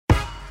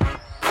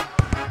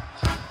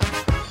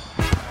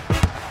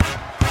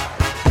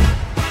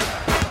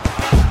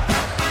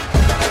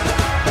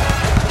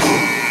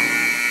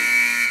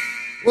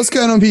What's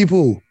going on,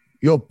 people?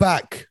 You're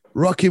back,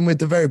 rocking with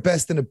the very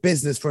best in the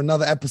business for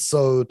another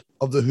episode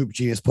of the Hoop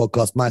Genius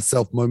podcast.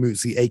 Myself, Mo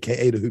Mooncey,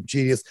 a.k.a. the Hoop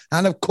Genius.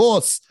 And of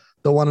course,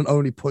 the one and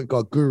only point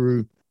guard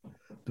guru,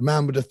 the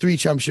man with the 3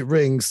 championship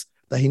rings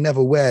that he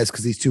never wears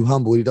because he's too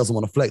humble. He doesn't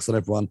want to flex on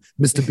everyone.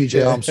 Mr.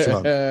 BJ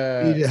Armstrong.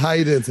 BJ, how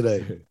you doing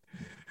today?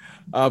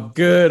 I'm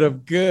good.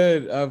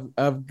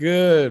 I'm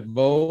good,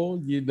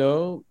 Mo. You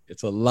know,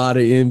 it's a lot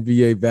of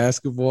NBA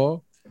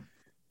basketball,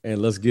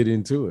 and let's get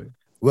into it.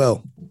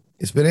 Well,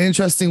 it's been an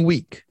interesting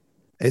week.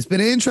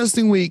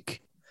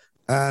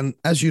 And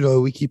as you know,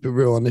 we keep it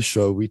real on this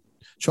show. We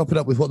chop it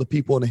up with what the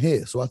people want to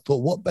hear. So I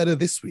thought, what better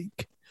this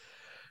week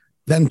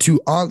than to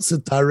answer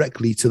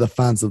directly to the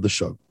fans of the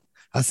show?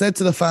 I said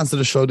to the fans of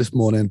the show this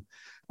morning,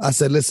 I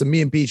said, listen,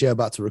 me and BJ are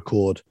about to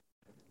record.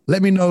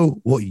 Let me know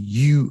what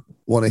you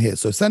want to hear.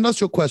 So send us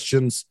your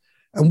questions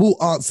and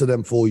we'll answer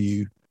them for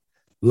you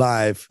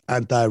live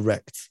and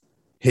direct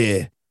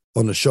here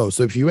on the show.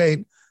 So if you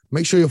ain't,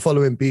 make sure you're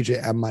following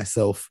BJ and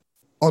myself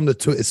on the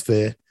Twitter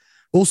sphere.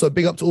 Also,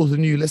 big up to all the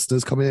new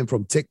listeners coming in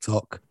from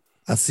TikTok.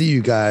 I see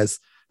you guys.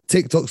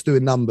 TikTok's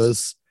doing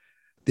numbers.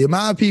 The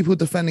amount of people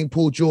defending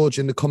Paul George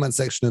in the comment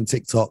section on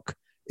TikTok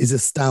is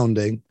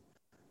astounding.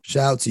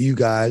 Shout out to you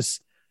guys.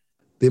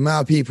 The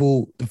amount of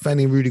people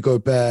defending Rudy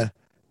Gobert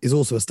is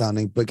also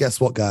astounding. But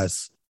guess what,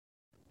 guys?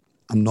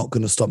 I'm not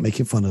going to stop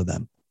making fun of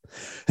them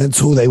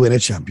until they win a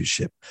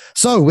championship.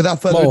 So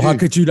without further ado. How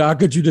could you do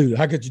that?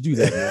 How could you do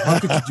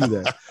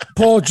that?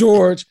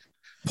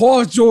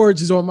 Paul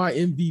George is on my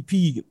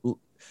MVP.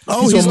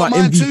 He's on my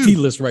MVP too.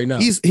 List right now.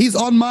 He's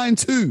on mine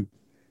too.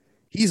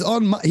 He's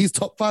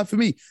top 5 for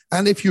me.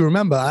 And if you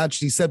remember, I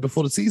actually said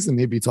before the season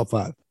he'd be top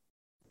 5.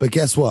 But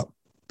guess what?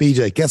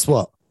 BJ, guess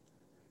what?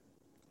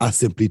 I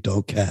simply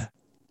don't care.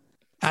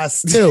 I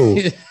still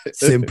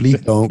simply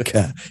don't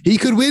care. He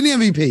could win the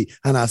MVP,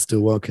 and I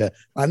still won't care.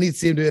 I need to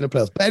see him do it in the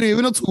playoffs. But anyway,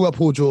 we're not talking about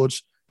Paul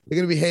George. They're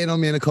going to be hating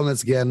on me in the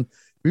comments again.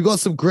 We've got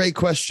some great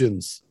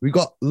questions. We've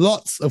got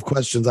lots of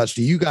questions,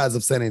 actually. You guys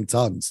have sent in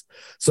tons.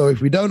 So if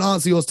we don't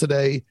answer yours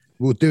today,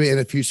 we'll do it in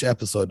a future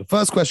episode. The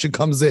first question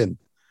comes in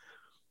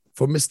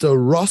from Mr.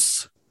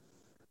 Ross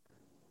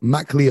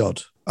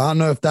MacLeod. I don't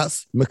know if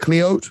that's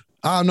MacLeod.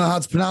 I don't know how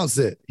to pronounce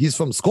it. He's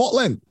from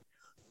Scotland.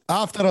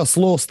 After a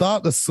slow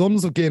start, the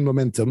Suns have gained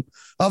momentum.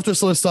 After a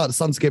slow start, the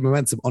Suns gained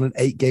momentum on an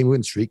 8-game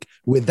win streak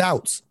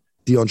without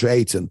DeAndre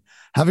Ayton.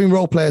 Having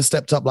role players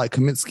stepped up like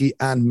Kaminsky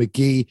and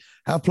McGee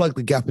have plugged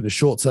the gap in the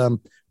short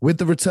term. With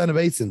the return of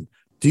Ayton,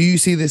 do you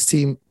see this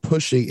team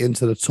pushing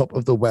into the top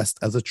of the West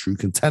as a true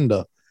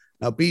contender?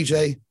 Now,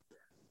 BJ,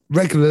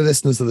 regular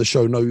listeners of the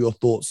show know your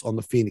thoughts on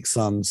the Phoenix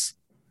Suns.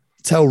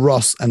 Tell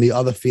Ross and the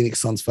other Phoenix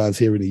Suns fans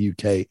here in the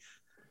UK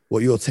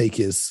what your take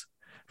is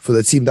for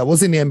the team that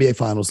was in the NBA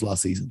Finals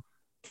last season.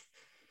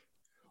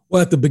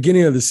 Well, at the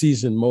beginning of the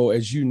season, Mo,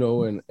 as you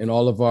know, and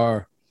all of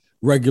our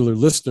regular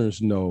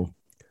listeners know,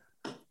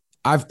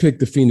 I've picked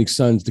the Phoenix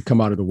Suns to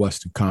come out of the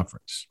Western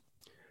Conference.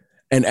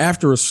 And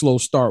after a slow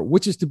start,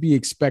 which is to be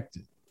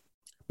expected,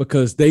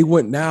 because they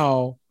went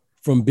now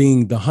from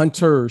being the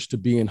hunters to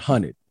being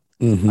hunted.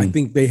 Mm-hmm. I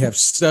think they have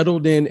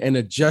settled in and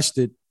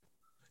adjusted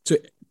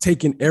to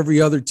taking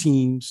every other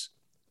team's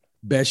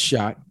best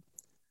shot.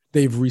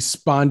 They've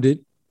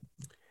responded.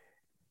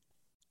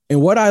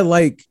 And what I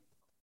like,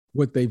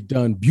 what they've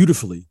done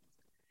beautifully,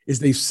 is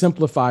they've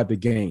simplified the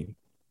game,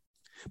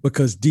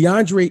 because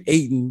DeAndre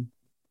Ayton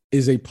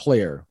is a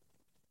player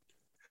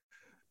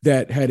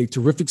that had a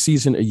terrific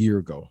season a year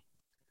ago.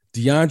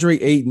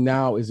 DeAndre Ayton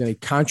now is in a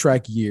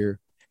contract year,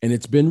 and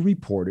it's been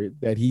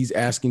reported that he's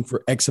asking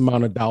for X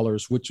amount of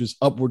dollars, which is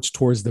upwards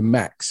towards the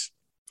max.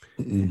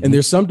 Mm-hmm. And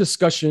there's some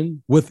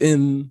discussion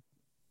within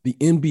the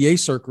NBA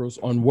circles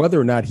on whether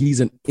or not he's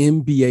an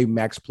NBA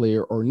max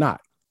player or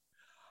not.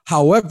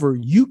 However,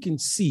 you can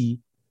see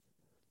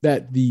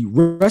that the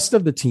rest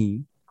of the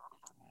team,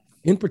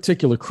 in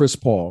particular Chris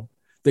Paul,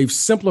 they've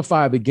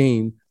simplified the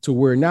game to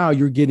where now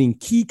you're getting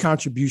key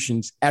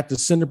contributions at the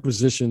center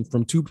position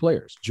from 2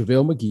 players,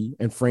 JaVale McGee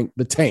and Frank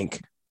the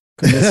Tank.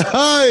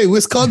 Hey,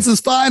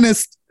 Wisconsin's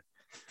finest.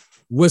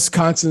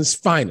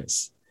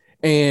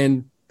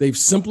 And they've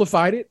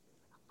simplified it.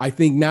 I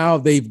think now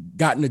they've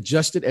gotten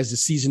adjusted as the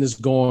season is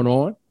going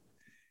on.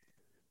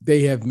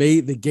 They have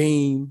made the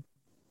game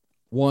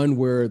one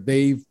where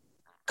they've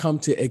come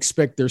to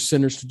expect their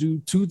centers to do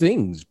 2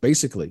 things,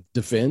 basically: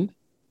 defend,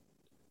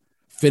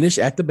 finish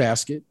at the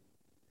basket,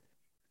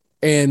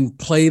 and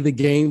play the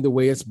game the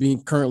way it's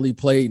being currently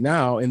played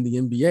now in the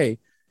NBA.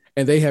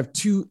 And they have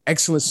 2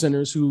 excellent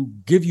centers who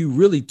give you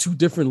really 2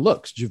 different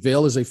looks.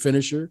 JaVale is a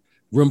finisher,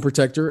 rim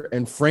protector,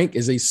 and Frank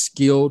is a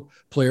skilled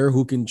player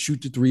who can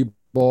shoot the 3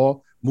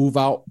 ball, move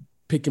out,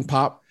 pick and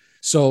pop.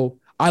 So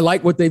I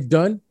like what they've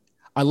done.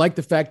 I like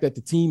the fact that the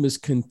team is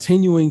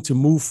continuing to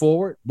move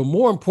forward. But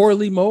more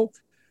importantly, Mo,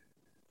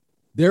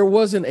 there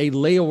wasn't a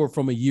layover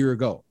from a year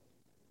ago,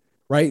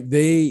 right?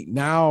 They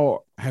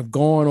now have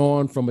gone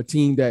on from a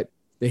team that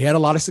they had a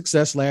lot of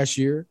success last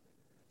year.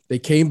 They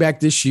came back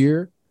this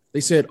year.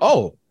 They said,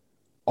 oh,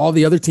 all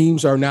the other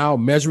teams are now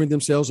measuring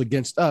themselves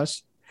against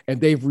us. and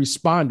they've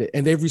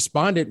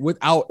responded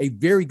without a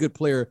very good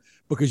player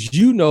because,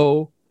 you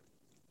know,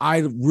 I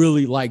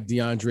really like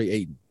DeAndre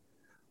Ayton.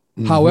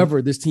 Mm-hmm.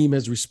 However, this team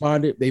has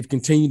responded. They've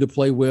continued to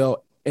play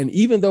well. And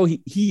even though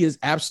he is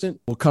absent,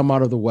 will come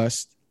out of the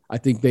West. I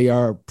think they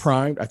are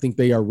primed. I think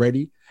they are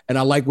ready. And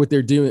I like what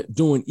they're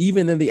doing,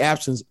 even in the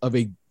absence of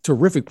a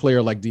terrific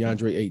player like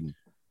DeAndre Ayton.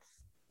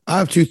 I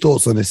have two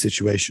thoughts on this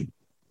situation.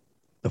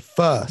 The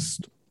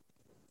first,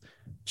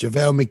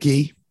 JaVale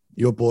McGee,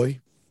 your boy.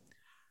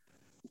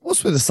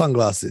 What's with the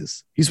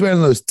sunglasses? He's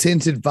wearing those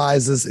tinted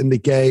visors in the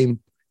game,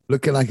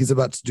 looking like he's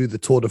about to do the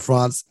Tour de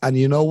France. And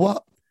you know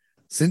what?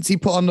 Since he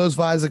put on those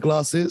visor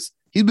glasses,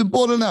 he's been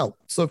balling out.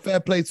 So fair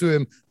play to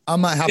him. I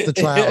might have to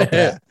try out a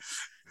pair.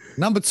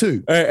 Number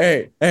two.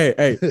 Hey.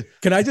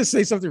 Can I just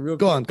say something real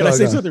quick? Go on. Can I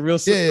say something real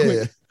quick?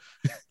 Yeah.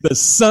 The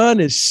sun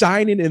is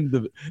shining in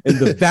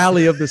the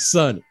valley of the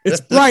sun.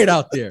 It's bright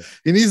out there.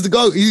 He needs to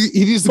go. He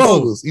needs the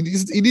goggles. He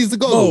needs the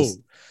goggles.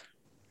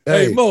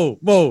 Hey,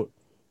 Mo.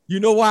 You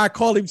know why I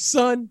call him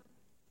sun?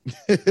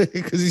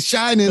 Because he's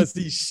shining. Because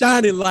he's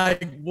shining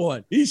like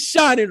one. He's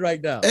shining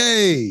right now.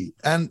 Hey,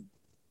 and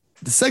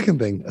the second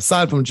thing,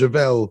 aside from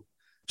JaVale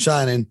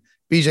shining,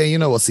 BJ, you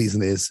know what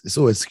season it is. It's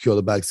always secure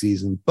the bag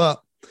season.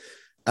 But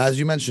as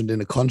you mentioned, in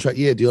the contract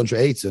year, DeAndre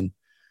Ayton,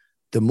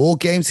 the more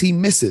games he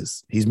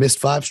misses, he's missed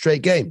 5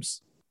 straight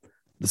games.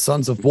 The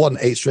Suns have won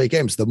 8 straight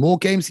games. The more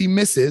games he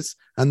misses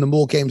and the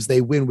more games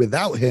they win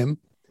without him,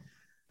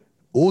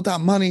 all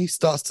that money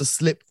starts to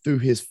slip through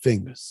his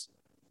fingers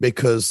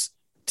because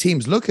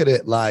teams look at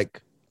it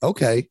like,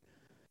 okay,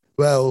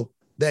 well,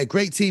 they're a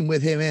great team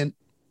with him in.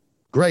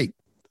 Great.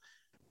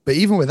 But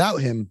even without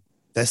him,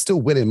 they're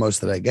still winning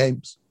most of their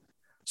games.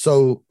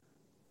 So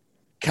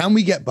can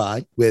we get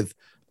by with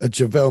a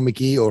JaVale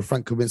McGee or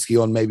Frank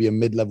Kaminsky on maybe a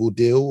mid-level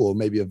deal or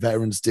maybe a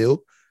veterans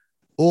deal?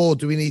 Or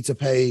do we need to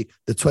pay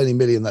the $20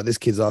 million that this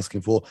kid's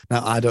asking for?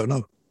 Now, I don't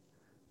know.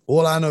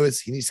 All I know is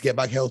he needs to get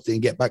back healthy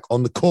and get back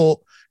on the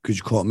court because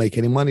you can't make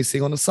any money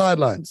sitting on the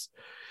sidelines.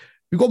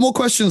 We've got more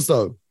questions,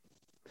 though.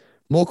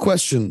 More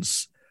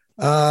questions.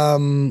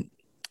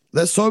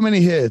 There's so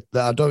many here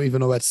that I don't even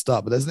know where to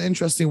start, but there's an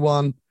interesting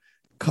one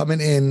coming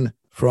in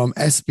from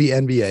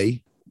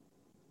SBNBA.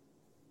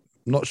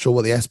 I'm not sure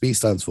what the SB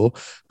stands for,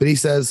 but he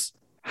says,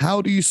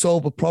 how do you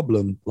solve a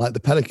problem like the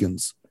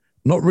Pelicans?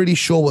 Not really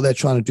sure what they're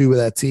trying to do with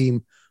their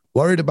team,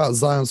 worried about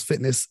Zion's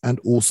fitness and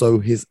also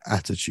his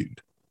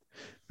attitude.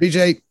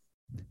 BJ,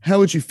 how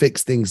would you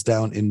fix things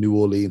down in New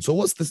Orleans? Or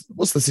what's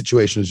the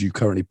situation as you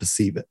currently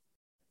perceive it?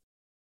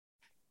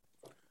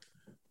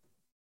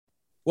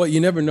 Well,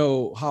 you never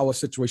know how a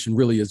situation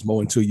really is,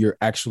 Mo, until you're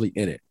actually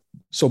in it.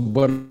 So,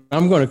 but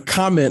I'm going to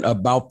comment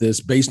about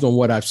this based on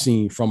what I've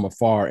seen from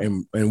afar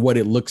and what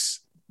it looks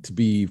to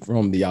be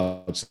from the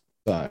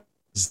outside.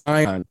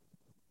 Zion,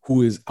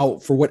 who is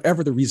out for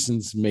whatever the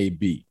reasons may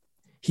be,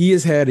 he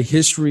has had a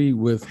history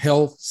with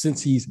health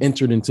since he's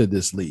entered into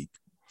this league.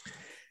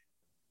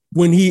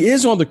 When he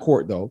is on the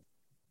court, though,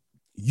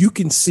 you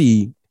can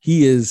see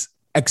he is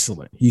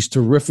excellent. He's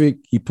terrific.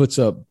 He puts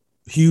up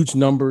huge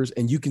numbers,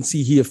 and you can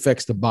see he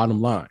affects the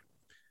bottom line.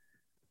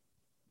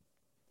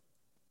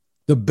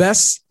 The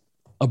best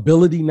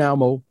ability now,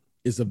 Mo,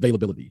 is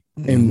availability.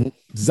 Mm-hmm. And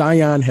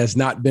Zion has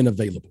not been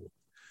available.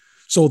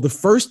 So the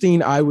first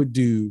thing I would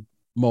do,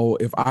 Mo,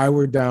 if I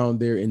were down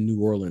there in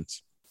New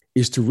Orleans,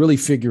 is to really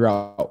figure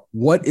out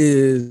what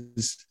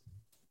is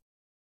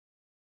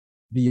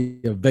the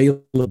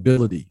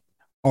availability,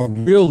 or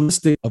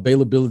realistic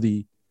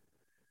availability,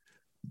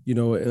 you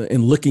know,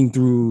 and looking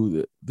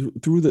through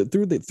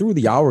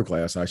the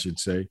hourglass, I should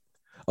say,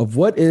 of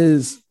what's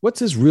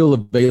his real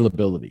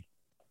availability.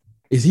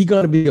 Is he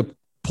going to be a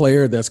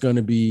player that's going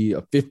to be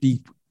a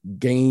 50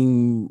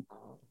 game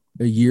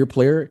a year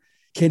player?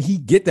 Can he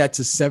get that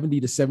to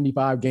 70 to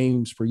 75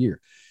 games per year?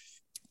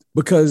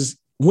 Because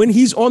when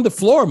he's on the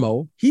floor,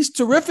 Mo, he's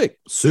terrific.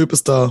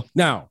 Superstar.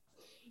 Now,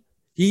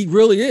 he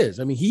really is.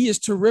 I mean, he is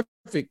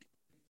terrific.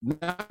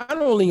 Not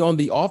only on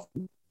the off,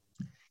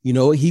 you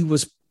know, he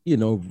was, you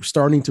know,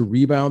 starting to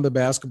rebound the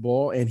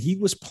basketball, and he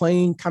was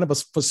playing kind of a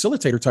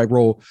facilitator type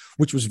role,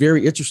 which was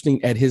very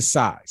interesting at his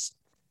size.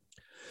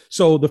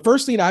 So the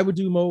first thing I would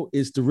do, Mo,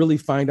 is to really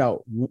find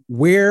out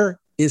where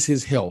is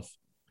his health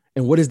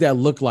and what does that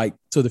look like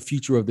to the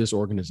future of this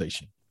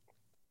organization.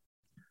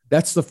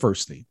 That's the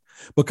first thing,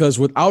 because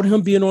without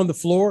him being on the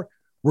floor,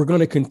 we're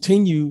going to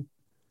continue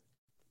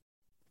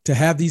to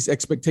have these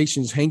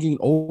expectations hanging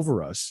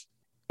over us,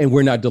 and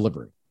we're not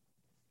delivering.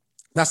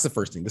 That's the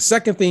first thing. The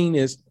second thing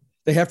is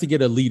they have to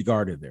get a lead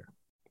guard in there,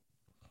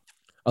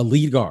 a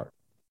lead guard,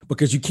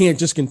 because you can't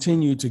just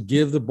continue to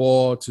give the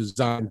ball to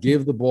Zion,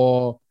 give the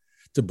ball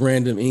to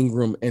Brandon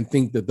Ingram and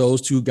think that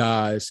those two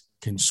guys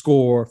can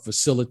score,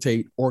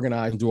 facilitate,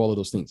 organize, and do all of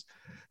those things.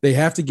 They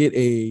have to get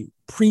a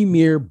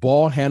premier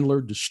ball handler,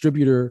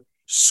 distributor,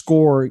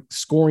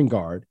 scoring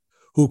guard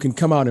who can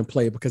come out and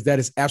play, because that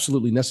is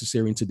absolutely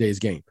necessary in today's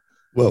game.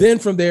 Well, then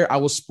from there, I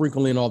will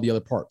sprinkle in all the other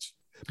parts.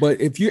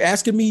 But if you're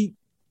asking me,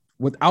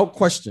 without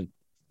question,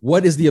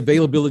 what is the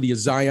availability of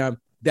Zion?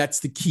 That's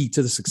the key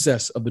to the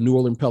success of the New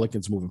Orleans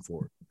Pelicans moving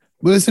forward.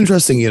 Well, it's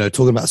interesting,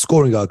 talking about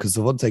scoring guard because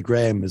Devontae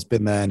Graham has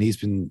been there and he's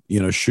been,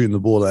 shooting the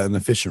ball at an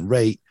efficient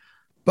rate.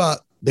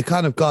 But the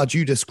kind of guard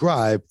you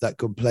described that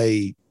can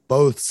play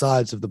both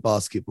sides of the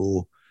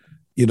basketball,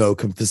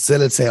 can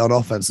facilitate on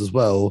offense as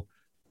well.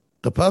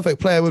 The perfect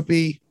player would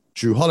be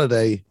Drew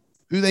Holiday,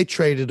 who they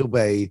traded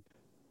away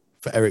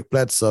for Eric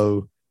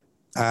Bledsoe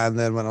and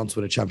then went on to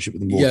win a championship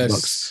with the Milwaukee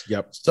Bucks.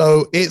 Yep.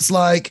 So it's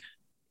like,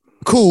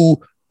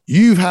 cool,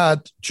 you've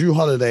had Drew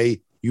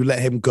Holiday, you let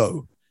him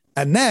go.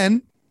 And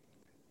then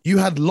you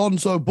had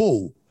Lonzo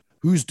Ball,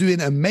 who's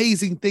doing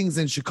amazing things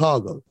in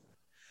Chicago.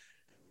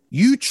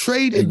 You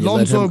traded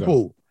Lonzo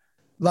Ball.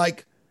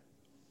 Like,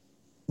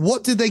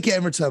 what did they get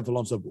in return for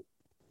Lonzo Ball?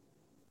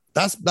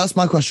 That's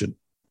my question.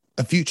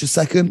 A future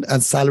second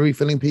and salary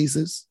filling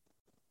pieces.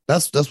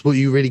 That's what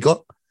you really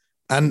got.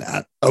 And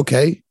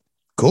okay,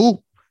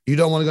 cool. You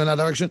don't want to go in that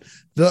direction.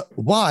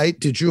 Why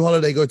did Drew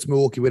Holiday go to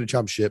Milwaukee win a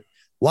championship?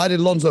 Why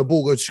did Lonzo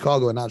Ball go to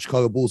Chicago and now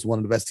Chicago Bulls are one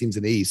of the best teams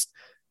in the East?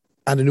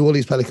 And the New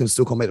Orleans Pelicans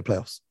still can't make the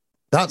playoffs.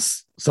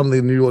 That's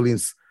something the New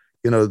Orleans,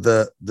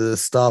 the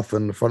staff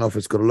and the front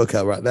office got to look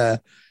at right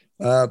there.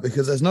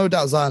 Because there's no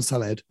doubt Zion's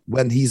talented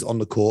when he's on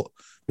the court.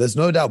 There's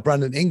no doubt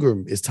Brandon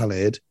Ingram is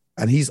talented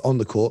and he's on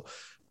the court.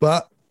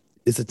 But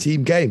it's a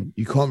team game.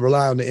 You can't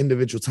rely on the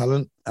individual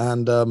talent.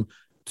 And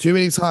too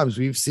many times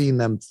we've seen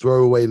them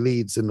throw away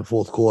leads in the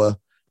fourth quarter,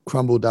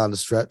 crumble down the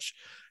stretch.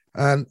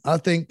 And I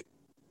think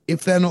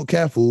if they're not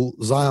careful,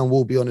 Zion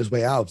will be on his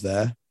way out of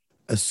there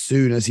as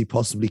soon as he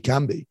possibly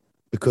can be.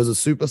 Because a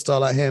superstar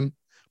like him,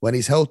 when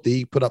he's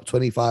healthy, put up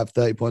 25,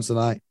 30 points a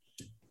night.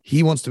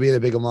 He wants to be in a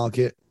bigger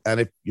market. And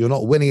if you're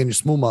not winning in your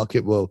small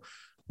market, well,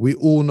 we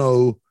all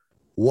know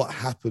what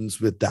happens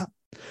with that.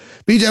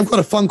 BJ, I've got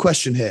a fun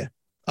question here.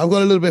 I've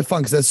got a little bit of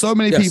fun because there's so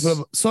many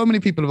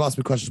people have asked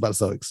me questions about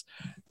the Celtics.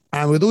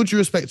 And with all due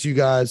respect to you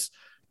guys,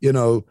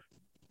 Thomas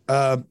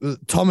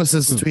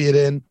has tweeted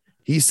in.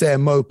 He's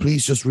saying, Mo,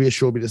 please just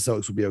reassure me the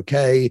Celtics will be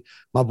okay.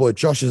 My boy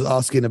Josh is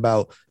asking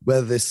about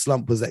whether this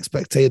slump was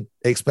expected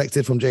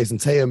from Jason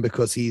Tatum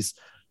because he's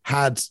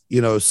had,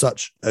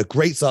 such a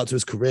great start to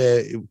his career.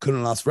 It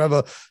couldn't last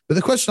forever. But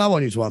the question I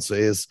want you to answer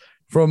is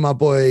from my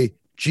boy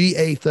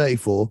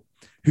GA34,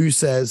 who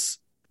says,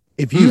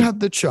 if you had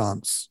the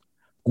chance,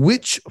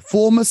 which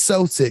former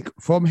Celtic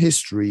from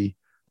history,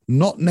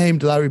 not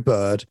named Larry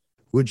Bird,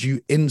 would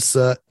you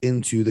insert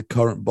into the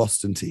current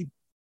Boston team?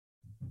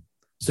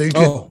 So you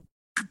could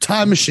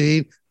time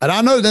machine. And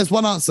I know there's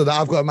one answer that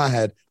I've got in my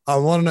head. I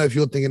want to know if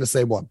you're thinking the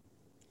same one.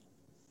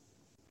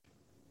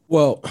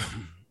 Well,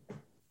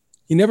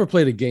 he never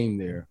played a game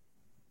there,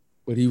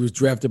 but he was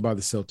drafted by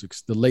the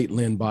Celtics. The late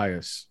Len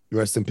Bias.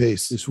 Rest in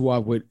peace. Is who I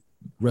would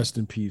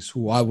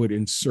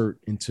insert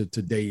into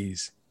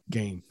today's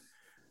game.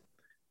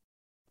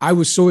 I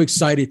was so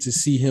excited to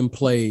see him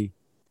play.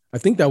 I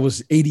think that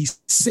was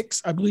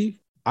 86, I believe.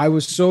 I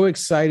was so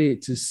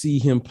excited to see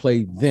him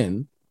play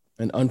then.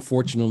 And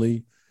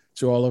unfortunately,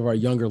 to all of our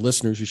younger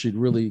listeners, you should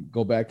really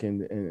go back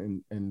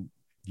and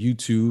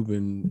YouTube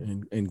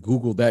and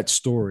Google that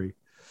story.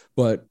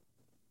 But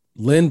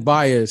Len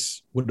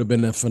Bias would have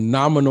been a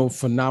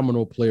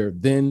phenomenal player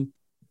then,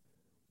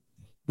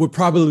 would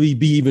probably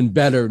be even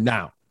better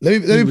now.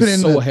 Let me put it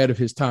in ahead of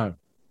his time.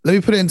 Let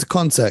me put it into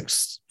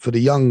context for the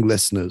young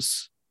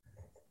listeners.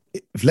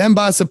 If Len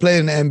Bias had played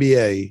in the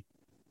NBA,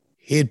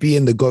 he'd be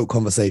in the GOAT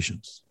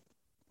conversations.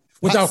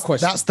 Without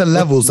question. That's the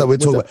levels that we're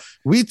talking about.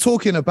 We're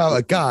talking about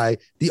a guy,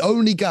 the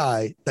only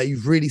guy that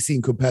you've really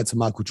seen compared to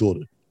Michael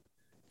Jordan.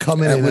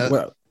 Coming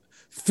in.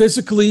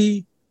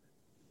 Physically,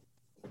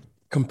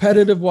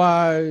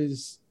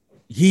 competitive-wise,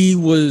 he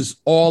was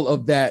all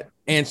of that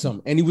and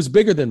some. And he was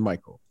bigger than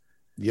Michael.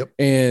 Yep.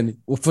 And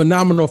a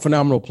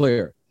phenomenal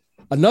player.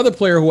 Another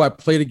player who I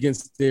played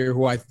against there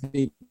who I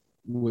think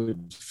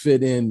would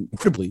fit in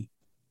incredibly,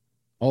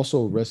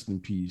 also rest in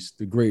peace,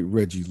 the great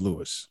Reggie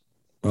Lewis.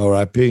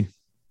 R.I.P.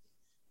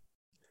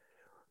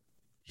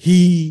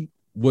 He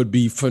would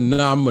be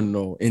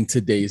phenomenal in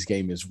today's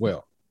game as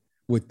well.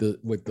 With the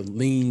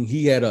lean,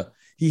 he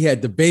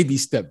had the baby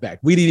step back.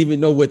 We didn't even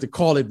know what to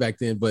call it back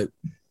then, but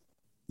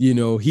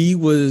he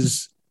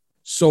was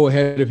so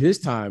ahead of his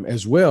time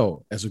as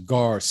well as a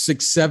guard,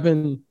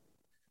 6'7",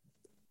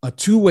 a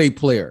two-way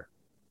player.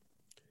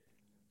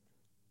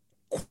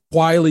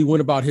 Quietly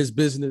went about his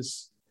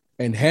business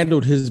and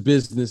handled his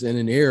business in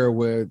an era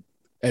where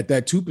at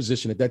that two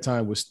position at that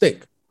time was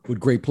thick with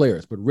great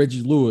players. But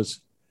Reggie Lewis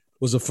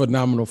was a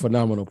phenomenal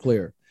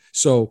player.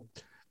 So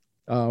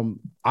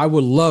I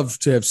would love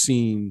to have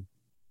seen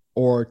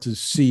or to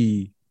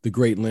see the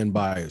great Len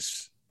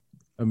Bias.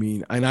 I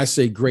mean, and I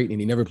say great, and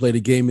he never played a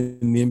game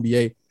in the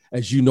NBA.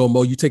 As you know,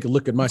 Mo, you take a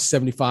look at my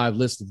 75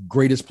 list of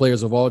greatest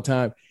players of all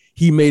time.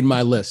 He made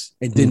my list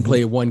and didn't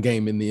play one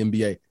game in the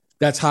NBA.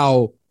 That's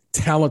how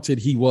talented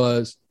he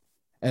was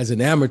as an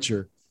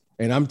amateur.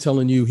 And I'm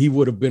telling you, he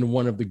would have been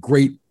one of the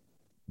great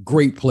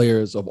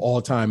players of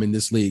all time in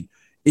this league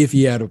if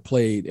he had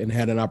played and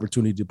had an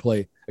opportunity to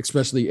play,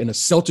 especially in a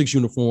Celtics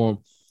uniform,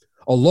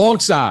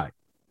 alongside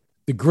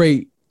the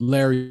great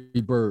Larry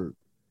Bird,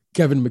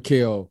 Kevin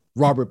McHale,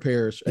 Robert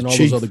Parrish and all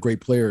Chief. those other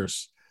great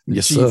players. The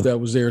Yes, Chief sir. that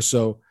was there.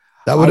 So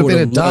That would have been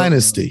a loved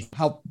dynasty.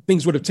 how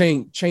things would have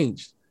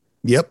changed.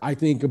 Yep. I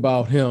think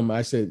about him.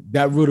 I said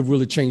that would have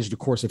really changed the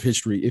course of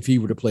history if he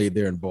would have played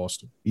there in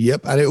Boston.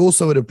 Yep. And it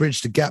also would have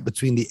bridged the gap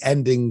between the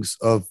endings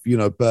of,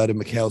 Bird and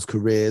McHale's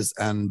careers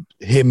and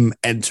him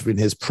entering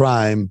his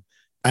prime.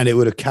 And it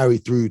would have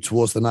carried through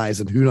towards the 90s.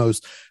 And who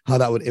knows how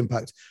that would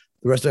impact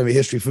the rest of NBA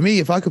history. For me,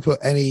 if I could put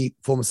any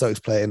former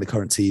Celtics player in the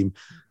current team,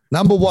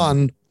 number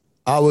one,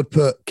 I would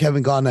put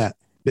Kevin Garnett,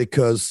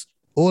 because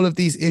all of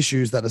these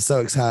issues that the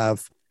Celtics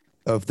have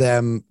of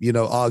them,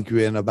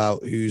 arguing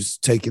about who's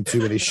taking too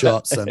many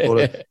shots and all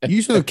that.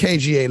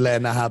 KG ain't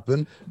letting that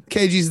happen.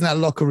 KG's in that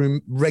locker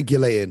room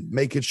regulating,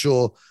 making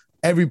sure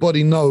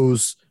everybody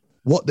knows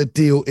what the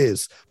deal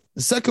is.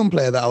 The second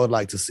player that I would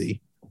like to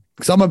see,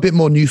 because I'm a bit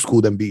more new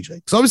school than BJ.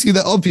 Because obviously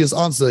the obvious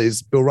answer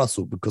is Bill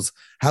Russell, because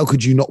how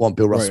could you not want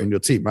Bill Russell on your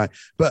team, right?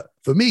 But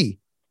for me,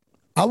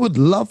 I would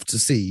love to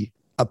see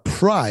a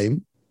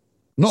prime,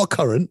 not a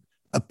current,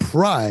 a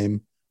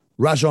prime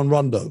Rajon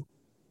Rondo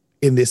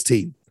in this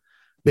team.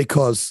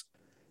 Because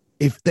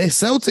if the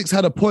Celtics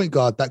had a point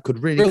guard that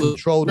could really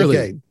control the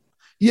game.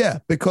 Yeah,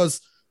 because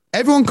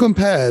everyone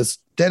compares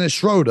Dennis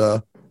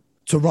Schroeder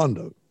to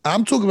Rondo.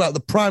 I'm talking about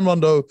the prime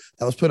Rondo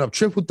that was putting up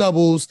triple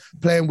doubles,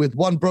 playing with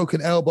one broken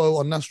elbow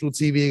on national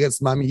TV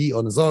against Miami Heat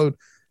on his own.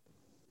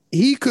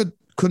 He could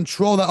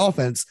control that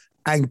offense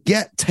and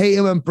get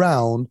Tatum and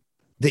Brown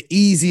the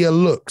easier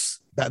looks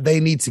that they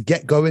need to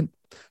get going.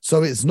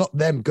 So it's not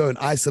them going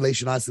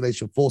isolation,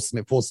 forcing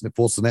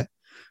it.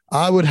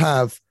 I would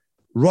have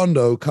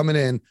Rondo coming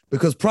in,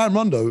 because prime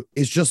Rondo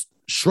is just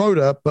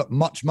Schroeder, but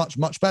much, much,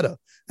 much better.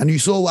 And you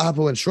saw what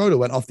happened when Schroeder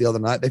went off the other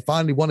night. They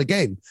finally won a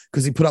game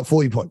because he put up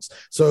 40 points.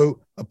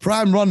 So a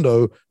prime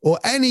Rondo or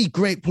any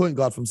great point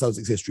guard from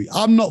Celtics history,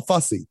 I'm not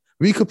fussy.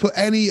 We could put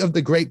any of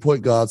the great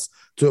point guards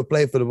to a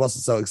play for the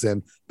Boston Celtics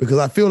in, because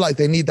I feel like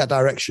they need that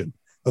direction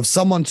of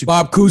someone to.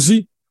 Bob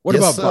Cousy? What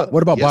about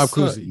Bob sir.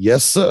 Cousy?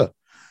 Yes, sir.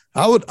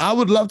 I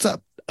would love to.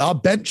 Our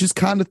bench is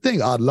kind of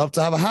thing. I'd love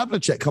to have a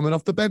Havlicek coming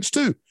off the bench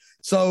too.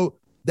 So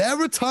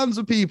there are tons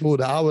of people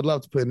that I would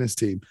love to put in this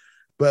team,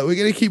 but we're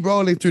going to keep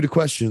rolling through the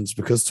questions,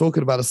 because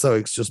talking about the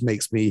Celtics just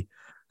makes me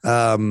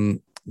kind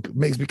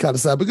of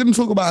sad. We're going to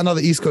talk about another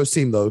East Coast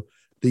team though.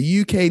 The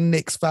UK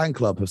Knicks fan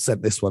club have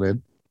sent this one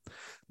in.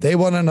 They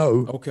want to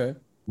know, okay,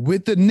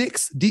 with the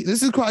Knicks,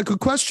 this is quite a good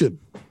question.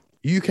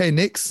 UK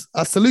Knicks,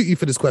 I salute you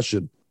for this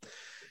question.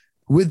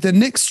 With the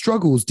Knicks'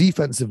 struggles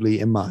defensively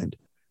in mind,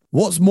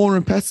 what's more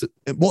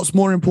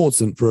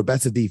important for a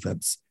better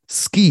defense,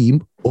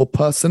 scheme or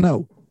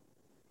personnel?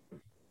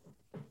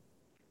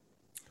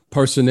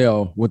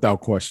 Personnel,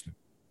 without question.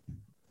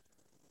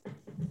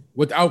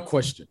 Without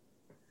question.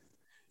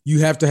 You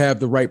have to have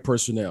the right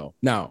personnel.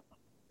 Now,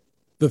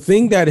 the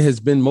thing that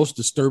has been most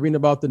disturbing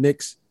about the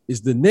Knicks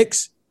is the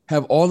Knicks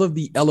have all of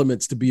the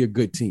elements to be a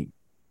good team.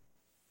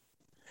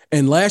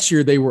 And last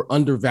year they were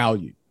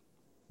undervalued.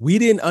 We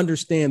didn't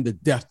understand the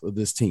depth of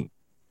this team.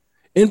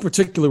 In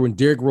particular, when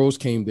Derrick Rose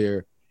came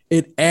there,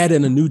 it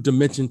added a new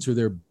dimension to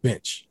their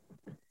bench.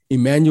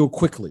 Emmanuel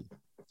Quickley,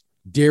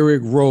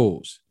 Derrick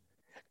Rose.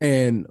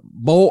 And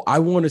Mo, I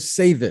want to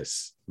say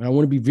this, and I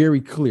want to be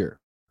very clear.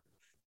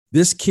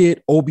 This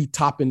kid, Obi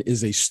Toppin,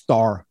 is a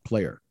star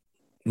player.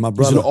 My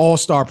brother. He's an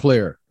all-star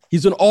player.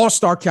 He's an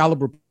all-star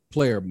caliber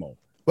player, Mo.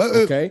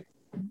 Okay?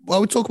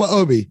 Well, we talk about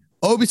Obi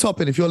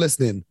Toppin, if you're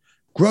listening,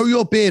 grow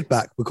your beard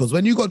back, because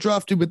when you got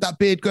drafted with that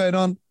beard going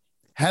on,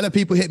 hella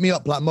people hit me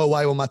up like, Mo,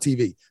 why you on my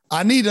TV?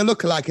 I need a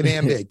lookalike in the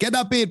NBA. Get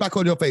that beard back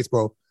on your face,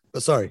 bro.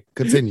 But sorry,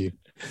 continue.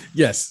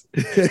 Yes.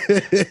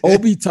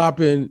 Obi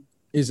Toppin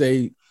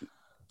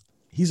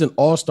he's an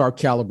all-star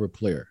caliber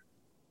player.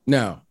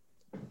 Now,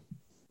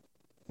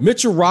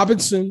 Mitchell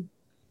Robinson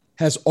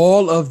has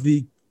all of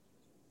the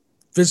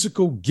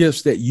physical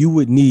gifts that you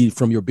would need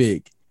from your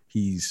big.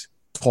 He's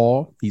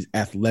tall, he's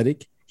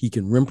athletic, he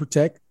can rim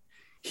protect,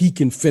 he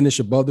can finish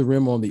above the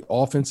rim on the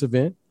offensive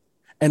end.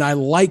 And I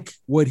like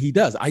what he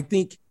does. I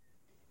think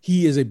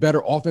he is a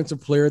better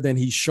offensive player than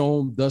he's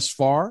shown thus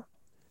far.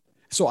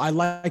 So I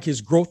like his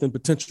growth and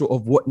potential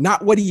of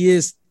not what he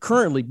is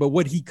currently, but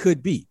what he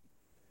could be.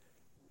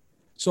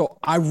 So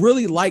I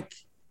really like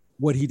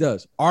what he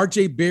does.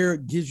 RJ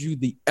Barrett gives you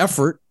the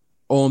effort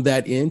on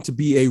that end to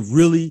be a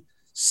really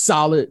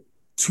solid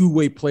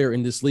two-way player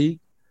in this league.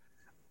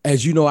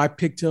 As you know, I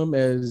picked him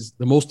as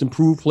the most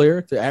improved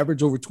player to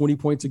average over 20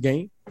 points a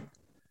game.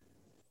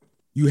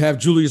 You have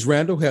Julius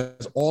Randle, who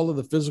has all of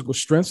the physical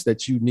strengths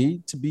that you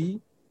need to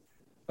be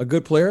a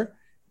good player.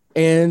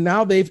 And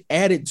now they've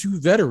added 2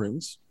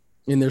 veterans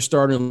in their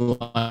starting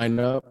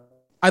lineup.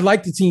 I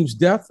like the team's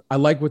depth. I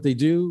like what they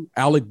do.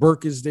 Alec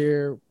Burke is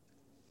there.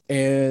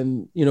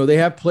 And, they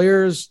have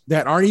players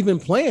that aren't even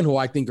playing who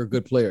I think are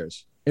good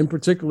players. In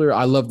particular,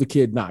 I love the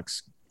kid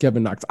Knox,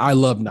 Kevin Knox. I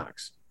love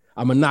Knox.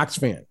 I'm a Knox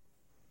fan.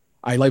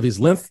 I love his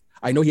length.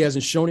 I know he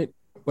hasn't shown it,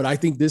 but I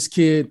think this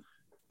kid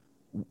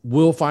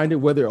will find it,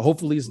 whether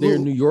hopefully it's there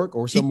in New York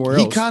or somewhere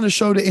else. He kind of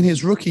showed it in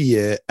his rookie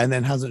year and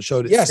then hasn't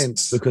showed it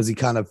since because he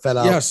kind of fell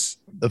out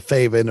the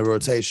favor in the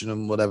rotation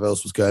and whatever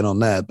else was going on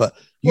there. But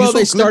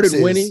they started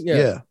winning.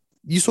 Yeah.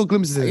 You saw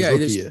glimpses in his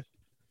rookie year.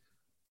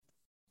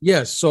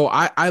 Yes. So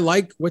I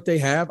like what they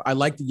have. I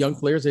like the young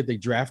players that they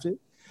drafted.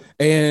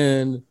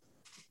 And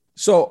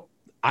so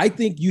I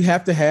think you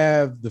have to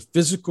have the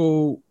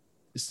physical,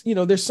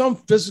 there's some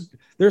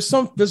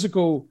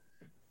physical,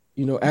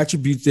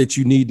 attributes that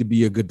you need to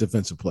be a good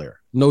defensive player.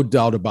 No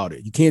doubt about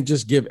it. You can't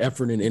just give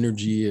effort and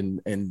energy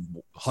and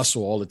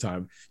hustle all the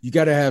time. You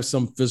got to have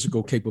some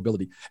physical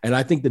capability. And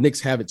I think the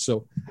Knicks have it.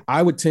 So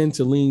I would tend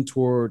to lean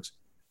towards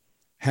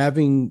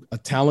having a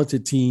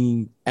talented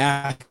team,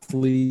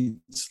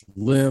 athletes,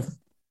 length,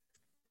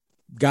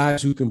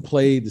 guys who can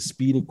play the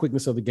speed and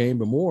quickness of the game,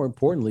 but more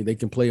importantly, they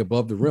can play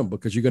above the rim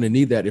because you're going to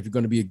need that if you're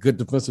going to be a good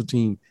defensive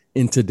team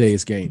in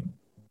today's game.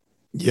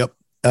 Yep.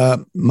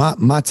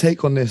 My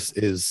take on this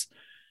is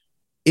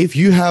if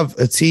you have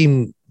a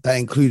team that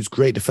includes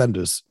great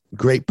defenders,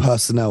 great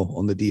personnel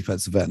on the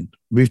defensive end,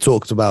 we've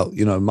talked about,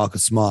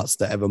 Marcus Smarts,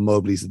 the Evan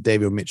Mobleys, the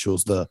Davion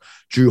Mitchells, the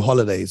Drew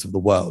Holidays of the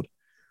world.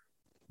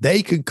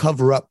 They can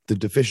cover up the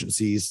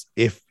deficiencies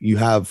if you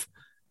have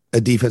a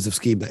defensive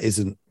scheme that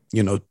isn't,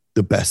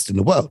 the best in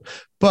the world.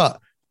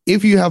 But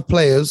if you have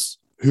players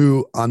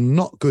who are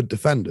not good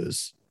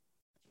defenders,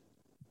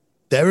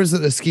 there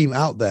isn't a scheme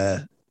out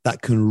there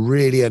that can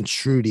really and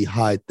truly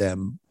hide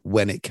them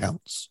when it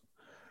counts.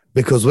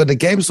 Because when the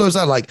game slows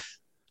down, like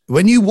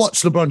when you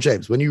watch LeBron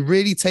James, when you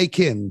really take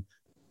in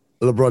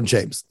LeBron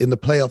James in the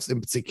playoffs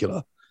in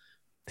particular,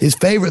 his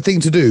favorite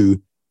thing to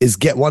do is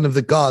get one of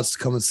the guards to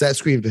come and set a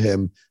screen for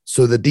him.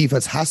 So the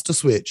defense has to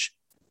switch.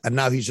 And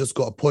now he's just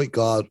got a point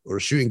guard or a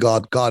shooting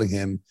guard guarding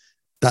him.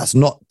 That's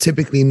not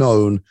typically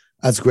known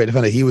as a great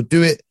defender. He would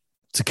do it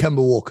to Kemba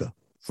Walker,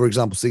 for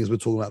example, seeing as we're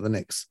talking about the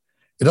Knicks.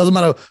 It doesn't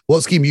matter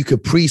what scheme, you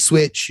could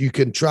pre-switch, you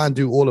can try and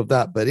do all of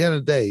that. But at the end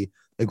of the day,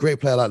 a great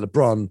player like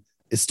LeBron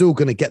is still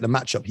going to get the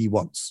matchup he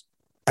wants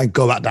and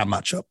go at that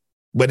matchup.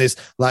 When it's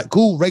like,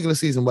 cool, regular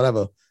season,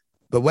 whatever.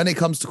 But when it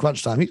comes to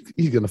crunch time,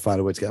 he's going to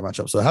find a way to get a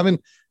matchup. So having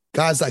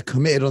guys that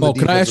committed on the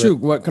defense.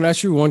 Can I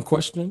ask you one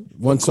question?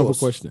 One simple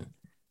question.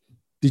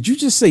 Did you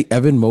just say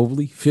Evan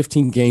Mobley,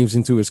 15 games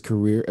into his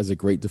career as a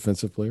great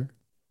defensive player?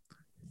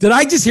 Did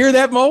I just hear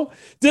that, Mo?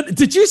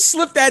 Did you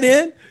slip that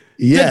in?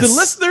 Yes.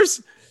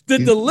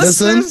 Did the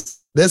listeners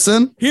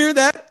listen hear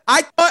that?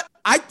 I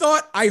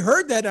thought I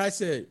heard that and I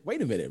said,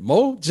 wait a minute,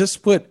 Mo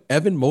just put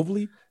Evan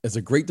Mobley as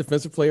a great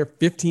defensive player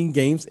 15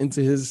 games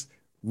into his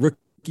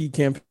rookie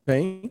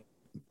campaign?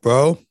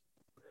 Bro,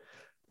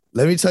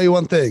 let me tell you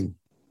one thing.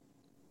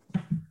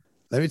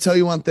 As a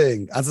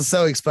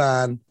Celtics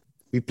fan,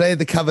 we played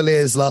the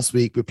Cavaliers last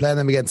week. We're playing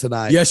them again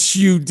tonight. Yes,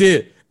 you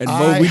did. And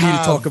Mo, we need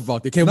to talk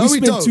about that. Can we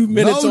spend 2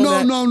 minutes on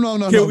that?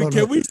 No.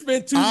 Can we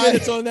spend 2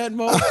 minutes on that,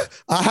 Mo?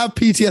 I have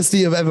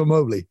PTSD of Evan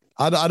Mobley.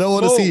 I don't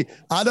want to see.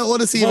 I don't want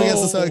to see him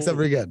against the Celtics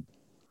ever again.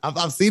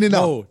 I've seen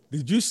enough. Mo,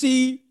 did you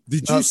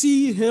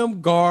see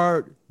him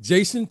guard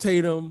Jason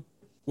Tatum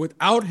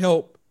without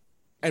help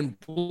and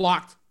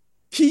blocked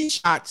key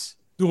shots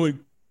during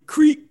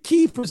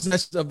key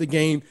possessions of the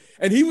game?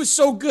 And he was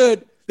so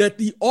good that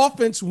the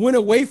offense went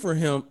away from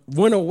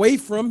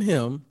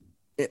him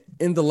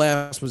in the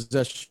last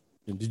possession.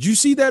 Did you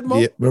see that, Mo?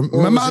 Yeah,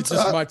 remember, was it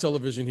just my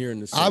television here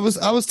in the city?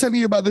 I was telling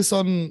you about this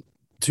on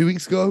 2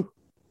 weeks ago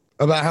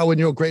about how when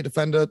you're a great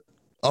defender,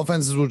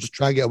 offenses will just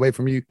try and get away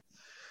from you.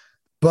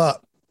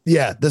 But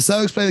yeah, the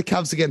Celtics play the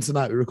Cavs again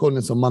tonight. We're recording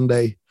this on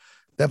Monday.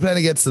 They're playing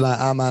again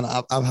tonight. Man,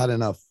 I've had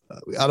enough.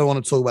 I don't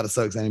want to talk about the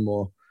Celtics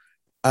anymore.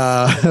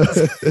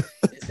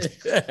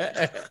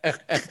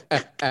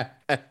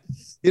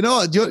 You know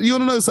what? You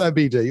want to know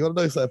something, BJ? You want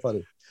to know something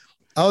funny?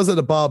 I was at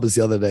the barber's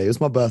the other day. It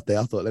was my birthday.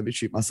 I thought, let me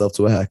treat myself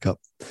to a haircut.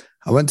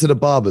 I went to the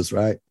barber's,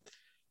 right?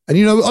 And,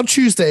 on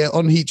Tuesday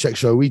on Heat Check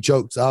Show, we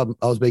joked. I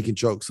was making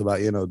jokes about,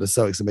 the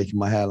Celtics are making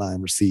my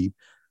hairline recede.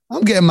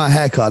 I'm getting my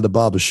haircut at the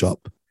barber's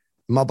shop.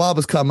 My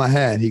barber's cutting my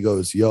hair, and he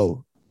goes,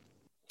 yo,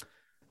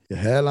 your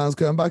hairline's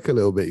going back a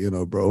little bit,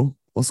 bro.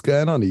 What's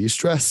going on? Are you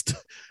stressed?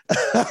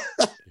 I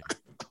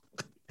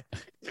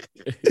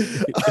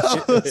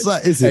was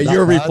like, is it and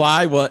your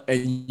reply what?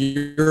 And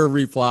your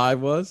reply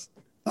was?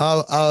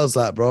 I was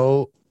like,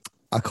 bro,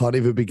 I can't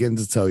even begin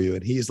to tell you.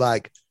 And he's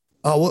like,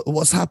 oh,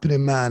 what's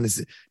happening, man?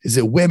 Is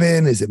it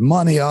women? Is it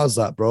money? I was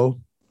like, bro,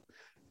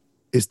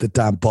 it's the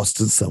damn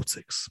Boston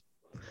Celtics.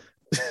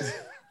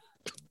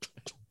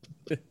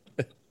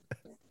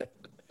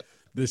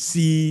 The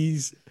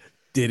C's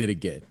did it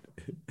again.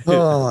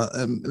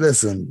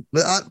 Listen,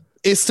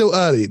 it's still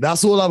early.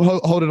 That's all I'm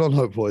holding on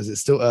hope for. Is it's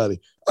still early?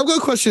 I've got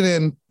a question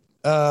in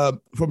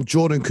from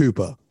Jordan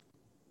Cooper,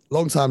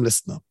 longtime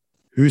listener,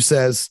 who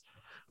says,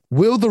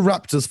 will the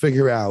Raptors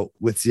figure out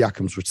with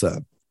Siakam's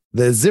return?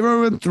 They're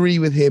 0-3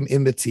 with him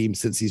in the team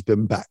since he's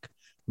been back.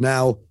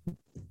 Now,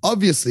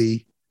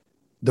 obviously,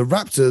 the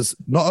Raptors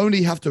not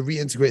only have to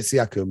reintegrate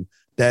Siakam,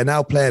 they're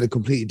now playing a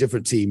completely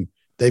different team.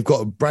 They've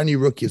got a brand new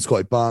rookie in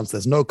Scotty Barnes.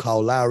 There's no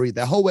Kyle Lowry.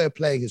 Their whole way of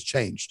playing has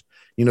changed.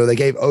 They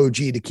gave OG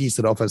the keys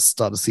to the offense to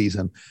start the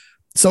season.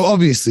 So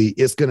obviously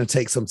it's going to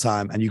take some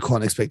time and you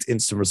can't expect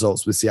instant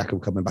results with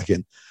Siakam coming back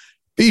in.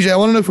 BJ, I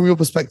want to know from your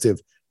perspective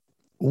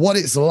what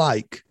it's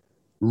like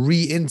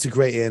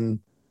reintegrating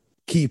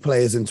key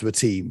players into a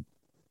team.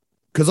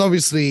 Because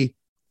obviously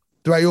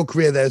throughout your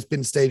career, there's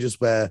been stages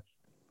where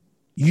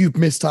you've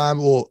missed time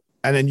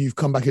and then you've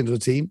come back into the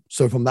team.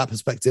 So from that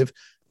perspective,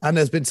 and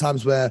there's been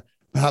times where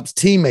perhaps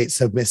teammates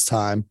have missed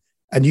time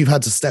and you've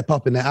had to step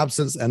up in their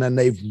absence and then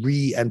they've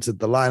re-entered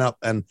the lineup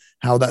and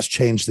how that's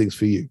changed things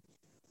for you.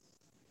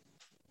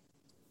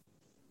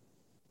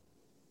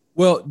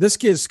 Well, this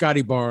kid,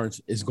 Scotty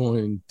Barnes, is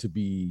going to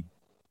be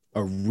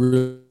a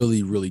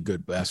really, really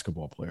good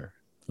basketball player.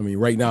 I mean,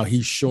 right now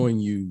he's showing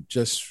you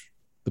just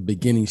the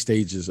beginning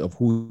stages of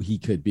who he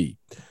could be.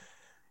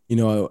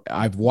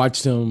 I've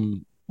watched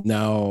him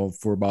now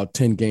for about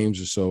 10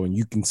 games or so, and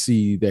you can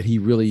see that he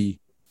really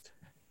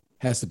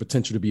has the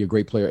potential to be a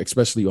great player,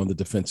 especially on the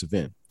defensive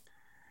end.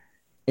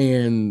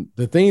 And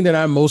the thing that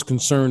I'm most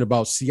concerned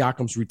about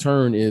Siakam's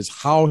return is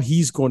how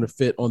he's going to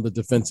fit on the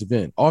defensive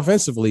end.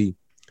 Offensively,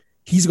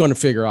 he's going to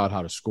figure out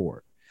how to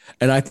score.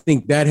 And I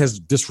think that has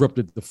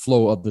disrupted the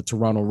flow of the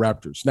Toronto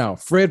Raptors. Now,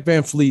 Fred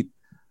VanVleet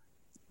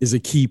is a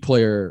key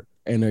player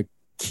and a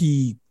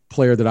key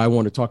player that I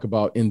want to talk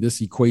about in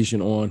this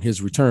equation on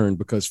his return,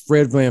 because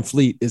Fred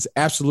VanVleet is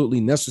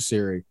absolutely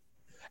necessary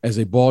as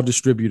a ball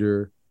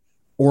distributor,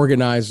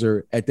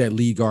 organizer at that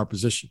lead guard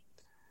position.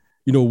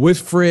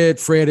 With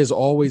Fred has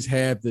always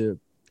had the,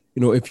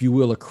 if you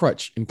will, a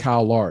crutch in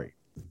Kyle Lowry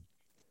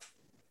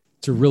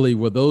to really,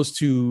 where those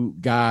two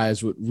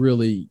guys would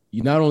really,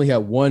 you not only had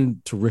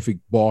one terrific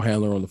ball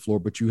handler on the floor,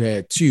 but you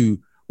had two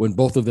when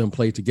both of them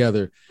played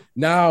together.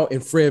 Now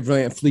in Fred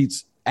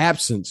VanVleet's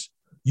absence,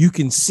 you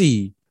can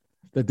see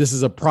that this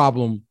is a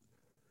problem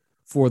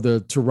for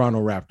the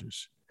Toronto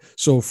Raptors.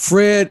 So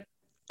Fred,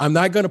 I'm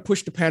not going to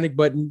push the panic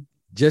button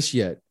just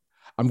yet.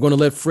 I'm going to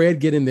let Fred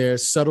get in there,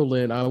 settle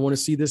in. I want to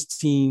see this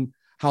team,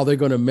 how they're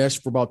going to mesh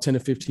for about 10 to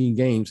 15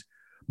 games.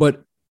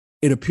 But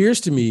it appears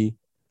to me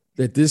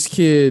that this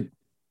kid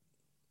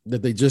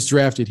that they just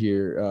drafted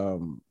here,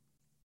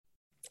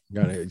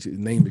 got a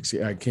name,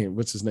 I can't,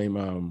 what's his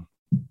name?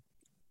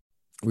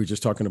 We were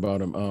just talking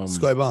about him.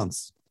 Scotty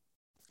Barnes.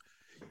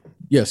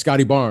 Yeah,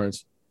 Scotty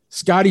Barnes.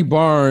 Scotty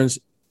Barnes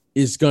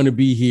is going to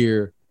be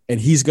here, and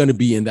he's going to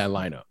be in that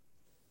lineup.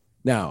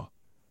 Now,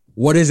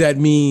 what does that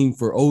mean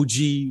for OG?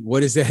 What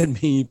does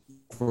that mean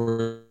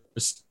for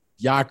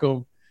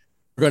Siakam?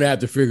 We're going to have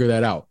to figure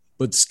that out.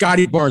 But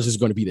Scotty Barnes is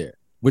going to be there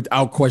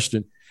without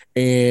question.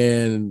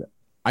 And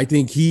I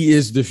think he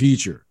is the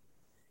future.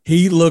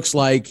 He looks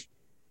like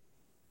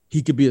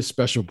he could be a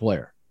special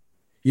player.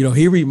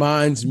 He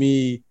reminds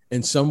me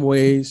in some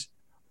ways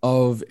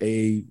of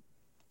a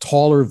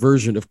taller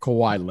version of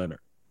Kawhi Leonard.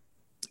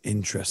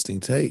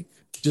 Interesting take.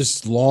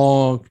 Just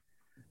long,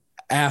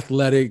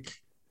 athletic.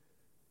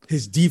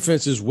 His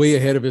defense is way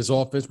ahead of his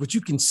offense, but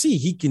you can see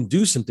he can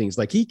do some things.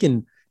 Like he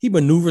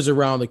maneuvers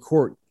around the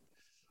court,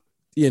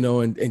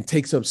 and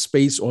takes up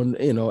space on,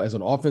 as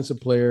an offensive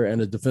player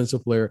and a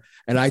defensive player.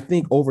 And I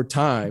think over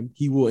time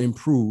he will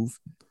improve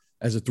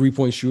as a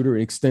 3-point shooter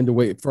and extend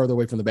further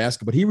away from the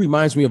basket. But he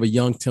reminds me of a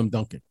young Tim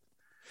Duncan.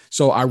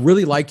 So I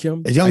really like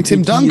him. A young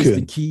Tim Duncan? He is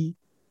the key.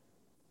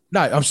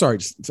 No, I'm sorry.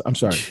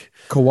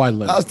 Kawhi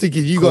Leonard. I was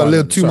thinking you got a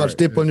little too much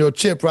dip on your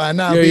chip right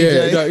now,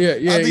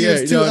 BJ. Yeah. I think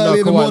it's too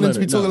early in the morning to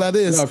be talking like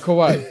this.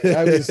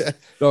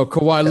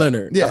 Kawhi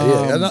Leonard.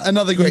 Yeah.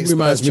 Another great. He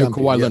reminds me of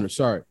Kawhi Leonard.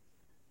 Sorry.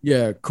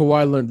 Yeah,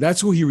 Kawhi Leonard.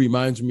 That's who he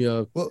reminds me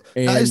of. Well,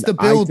 that is the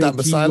build that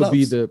Masai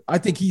loves. I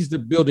think he's the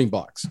building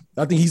blocks.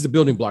 I think he's the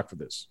building block for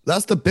this.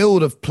 That's the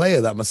build of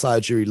player that Masai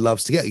Ujiri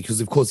loves to get,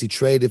 because of course he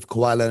traded for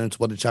Kawhi Leonard to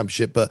win the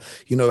championship. But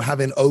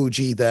having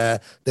OG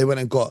there, they went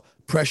and got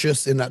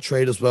Precious in that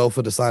trade as well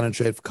for the sign and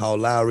trade for Kyle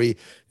Lowry.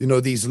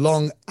 These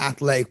long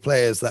athletic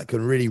players that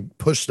can really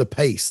push the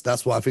pace.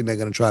 That's what I think they're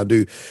going to try and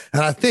do.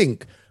 And I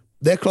think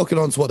they're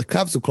clocking on to what the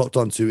Cavs have clocked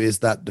onto, is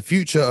that the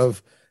future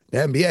of the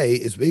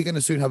NBA is we're going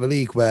to soon have a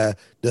league where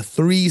the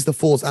 3s, the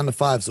 4s, and the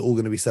 5s are all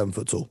going to be 7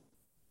 foot tall.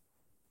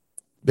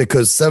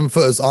 Because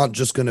 7-footers aren't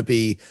just going to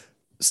be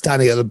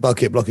standing at the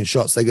bucket blocking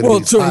shots. They're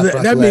going to be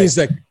that means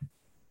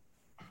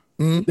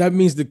that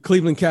means the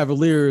Cleveland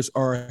Cavaliers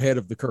are ahead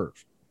of the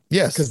curve.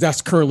 Yes, because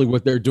that's currently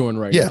what they're doing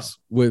right now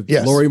with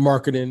Lauri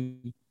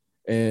Markkanen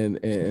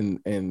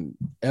and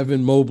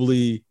Evan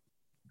Mobley.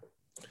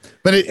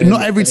 But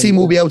not every team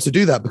will be able to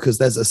do that, because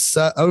there's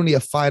only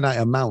a finite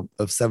amount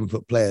of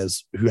 7-foot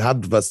players who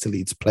have the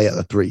versatility to play at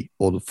the 3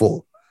 or the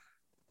 4.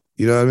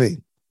 You know what I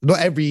mean? Not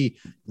every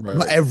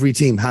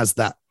team has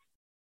that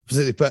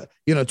facility. But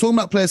talking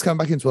about players coming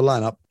back into a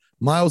lineup,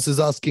 Miles is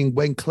asking,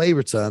 when Clay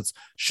returns,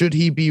 should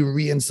he be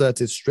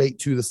reinserted straight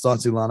to the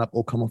starting lineup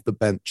or come off the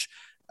bench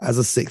as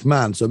a 6th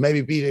man? So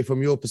maybe, BJ,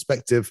 from your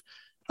perspective,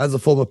 as a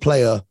former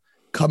player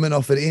coming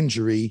off an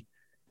injury,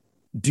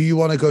 do you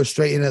want to go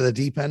straight in at the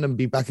deep end and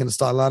be back in the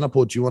starting lineup,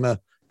 or do you want to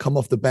come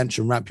off the bench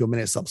and ramp your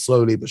minutes up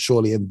slowly but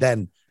surely and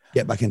then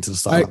get back into the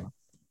starting lineup?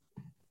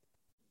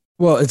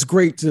 Well, it's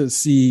great to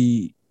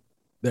see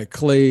that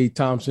Klay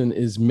Thompson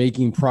is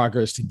making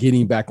progress to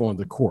getting back on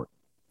the court.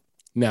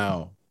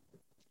 Now,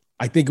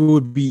 I think it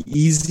would be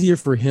easier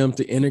for him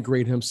to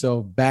integrate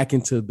himself back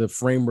into the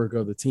framework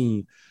of the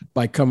team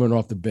by coming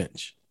off the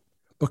bench,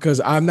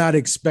 because I'm not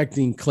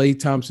expecting Klay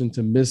Thompson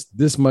to miss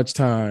this much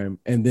time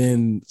and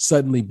then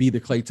suddenly be the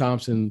Klay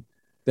Thompson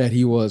that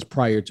he was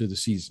prior to the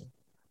season,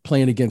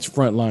 playing against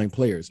frontline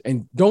players.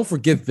 And don't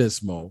forget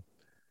this, Mo,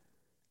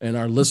 and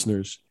our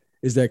listeners,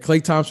 is that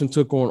Klay Thompson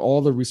took on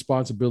all the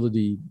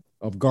responsibility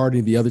of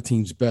guarding the other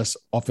team's best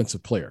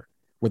offensive player,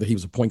 whether he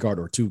was a point guard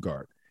or a two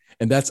guard.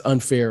 And that's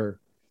unfair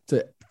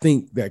to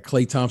think that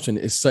Klay Thompson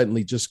is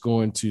suddenly just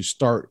going to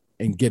start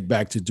and get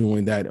back to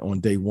doing that on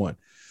day one.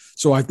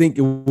 So I think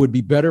it would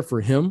be better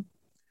for him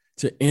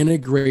to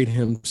integrate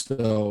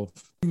himself,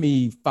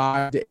 me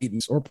 5 to 8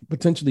 minutes or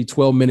potentially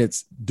 12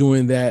 minutes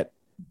doing that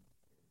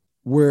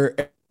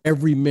where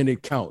every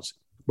minute counts.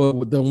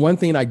 But the one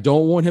thing I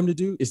don't want him to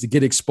do is to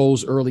get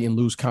exposed early and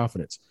lose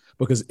confidence,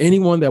 because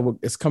anyone that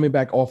is coming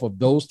back off of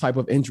those type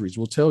of injuries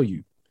will tell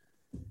you,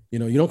 you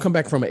don't come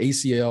back from an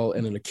ACL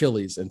and an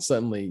Achilles and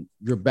suddenly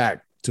you're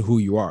back to who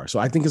you are. So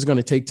I think it's going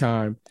to take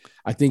time.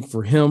 I think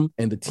for him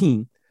and the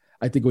team,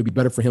 I think it would be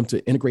better for him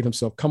to integrate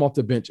himself, come off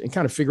the bench, and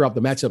kind of figure out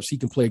the matchups he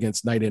can play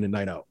against night in and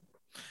night out.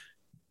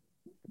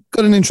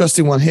 Got an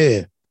interesting one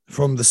here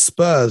from the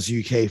Spurs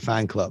UK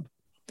fan club.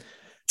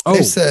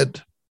 They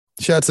said,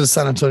 shout out to the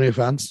San Antonio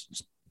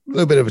fans. A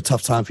little bit of a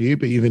tough time for you,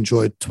 but you've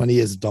enjoyed 20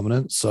 years of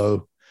dominance,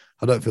 so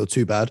I don't feel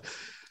too bad.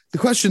 The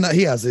question that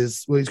he has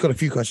is, well, he's got a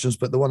few questions,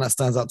 but the one that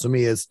stands out to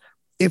me is,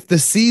 if the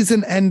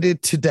season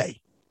ended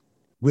today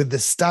with the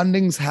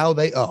standings how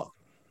they are,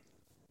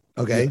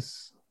 okay,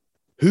 yes,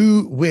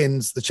 who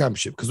wins the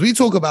championship? Because we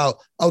talk about,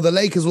 the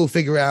Lakers will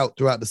figure it out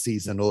throughout the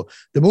season, or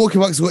the Milwaukee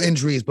Bucks got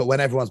injuries, but when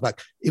everyone's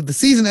back. If the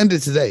season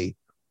ended today,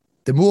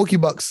 the Milwaukee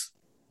Bucks,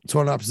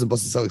 Toronto Raptors, and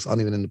Boston Celtics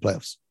aren't even in the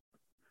playoffs.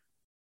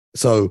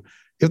 So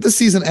if the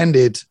season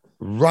ended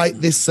right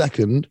this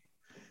second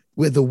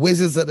with the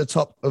Wizards at the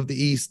top of the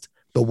East,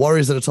 the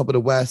Warriors at the top of the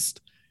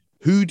West,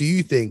 who do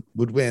you think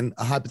would win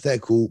a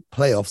hypothetical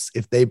playoffs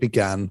if they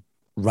began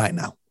right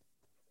now?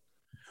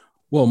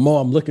 Well, Mo,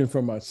 I'm looking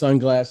for my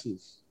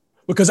sunglasses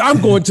because I'm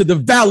going to the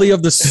Valley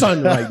of the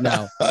Sun right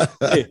now.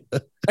 Yeah.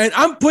 And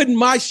I'm putting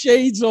my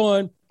shades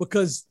on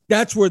because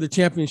that's where the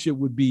championship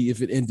would be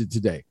if it ended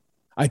today.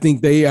 I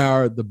think they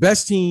are the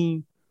best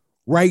team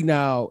right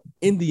now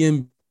in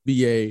the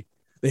NBA.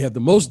 They have the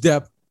most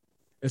depth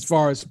as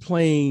far as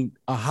playing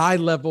a high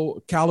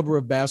level caliber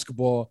of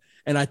basketball.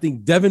 And I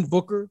think Devin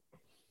Booker,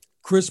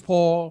 Chris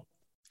Paul,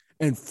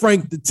 and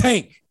Frank the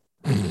Tank.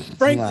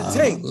 Frank the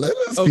Tank.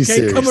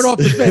 Okay, coming off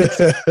the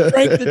bench.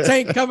 Frank the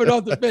Tank coming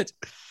off the bench.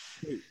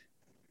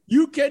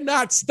 You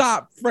cannot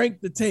stop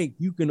Frank the Tank.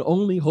 You can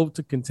only hope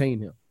to contain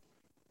him.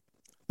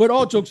 But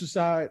all jokes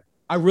aside,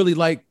 I really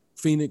like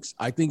Phoenix.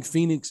 I think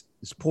Phoenix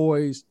is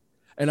poised.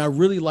 And I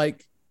really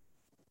like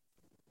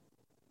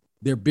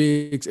their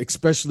bigs,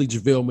 especially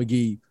JaVale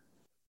McGee.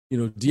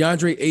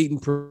 DeAndre Ayton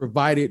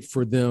provided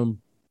for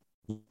them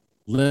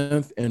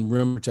length and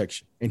rim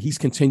protection, and he's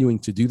continuing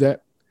to do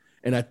that.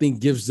 And I think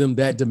gives them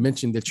that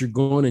dimension that you're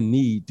going to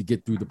need to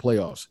get through the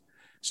playoffs.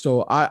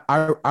 So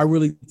I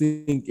really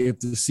think if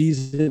the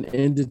season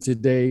ended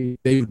today,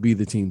 they would be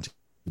the team to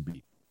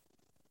beat.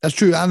 That's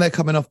true. And they're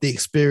coming off the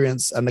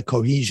experience and the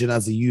cohesion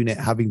as a unit,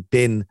 having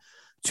been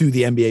to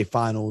the NBA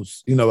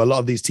finals. A lot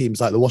of these teams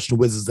like the Washington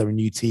Wizards, they're a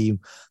new team.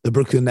 The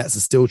Brooklyn Nets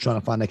are still trying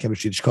to find their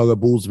chemistry. The Chicago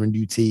Bulls are a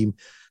new team.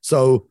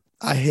 So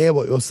I hear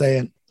what you're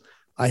saying.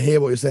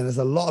 There's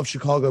a lot of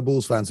Chicago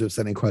Bulls fans who have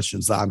sent in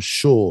questions that I'm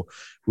sure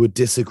would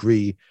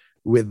disagree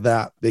with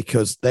that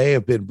because they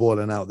have been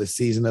balling out this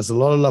season. There's a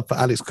lot of love for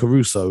Alex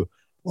Caruso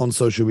on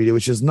social media,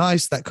 which is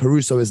nice that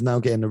Caruso is now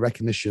getting the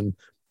recognition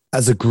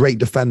as a great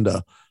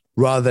defender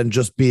rather than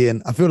just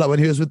being, I feel like when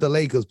he was with the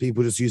Lakers,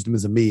 people just used him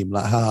as a meme,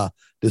 like,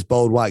 this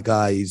bold white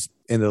guy, he's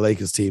in the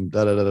Lakers team,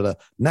 da-da-da-da-da.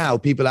 Now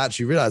people are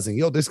actually realizing,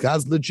 this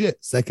guy's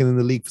legit, second in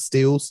the league for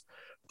steals.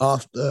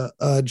 After,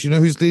 do you know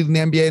who's leading the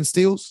NBA in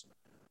steals?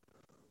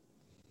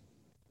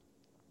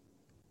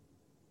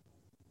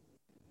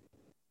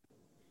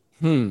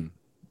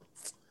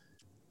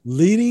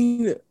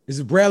 Leading, is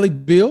it Bradley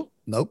Beal?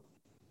 Nope.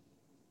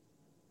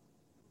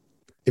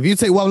 If you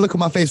take one look at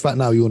my face right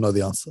now, you will know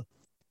the answer.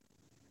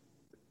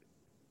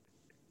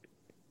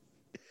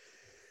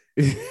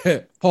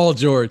 Paul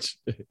George.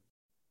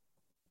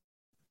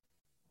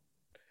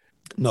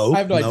 No. I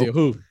have no idea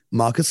who.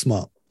 Marcus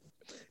Smart.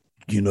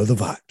 You know the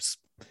vibes.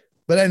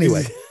 But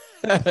anyway.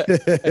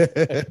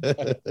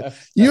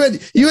 you went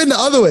the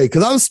other way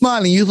because I'm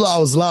smiling. You thought I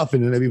was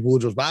laughing and every Paul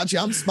George, but actually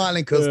I'm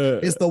smiling because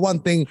it's the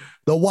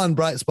one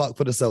bright spark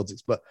for the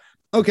Celtics. But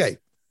okay,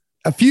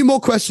 a few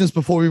more questions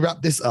before we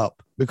wrap this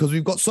up because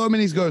we've got so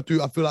many to go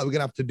through. I feel like we're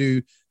gonna have to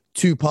do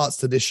 2 parts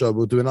to this show.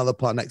 We'll do another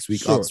part next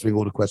week, answering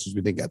all the questions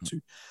we didn't get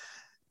to.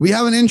 We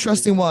have an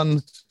interesting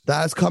one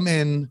that has come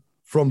in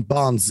from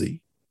Barnsey,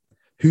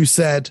 who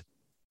said,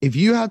 if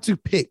you had to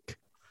pick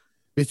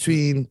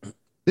between,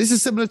 this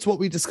is similar to what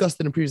we discussed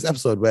in a previous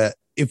episode, where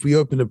if we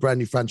opened a brand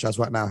new franchise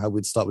right now, how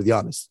we'd start with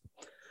Giannis.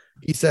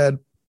 He said,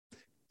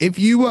 if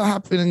you were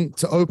happening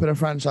to open a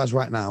franchise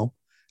right now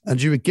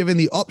and you were given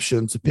the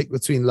option to pick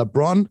between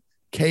LeBron,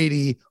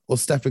 KD, or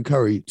Stephen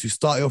Curry to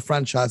start your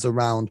franchise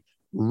around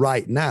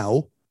right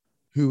now,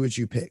 who would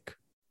you pick?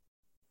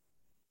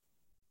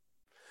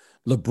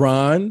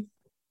 LeBron,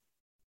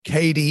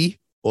 KD,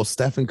 or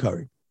Stephen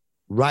Curry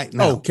right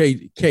now? Oh,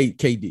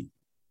 KD.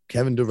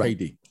 Kevin Durant.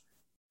 KD.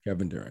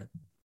 Kevin Durant.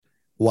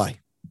 Why?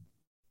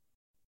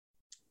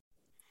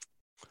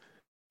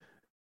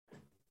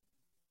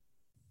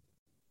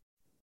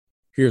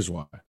 Here's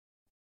why.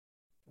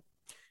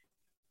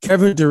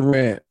 Kevin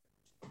Durant,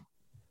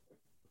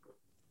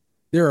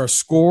 there are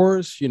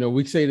scores,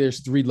 we say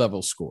there's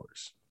 3-level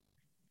scores.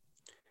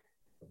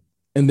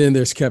 And then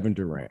there's Kevin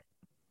Durant.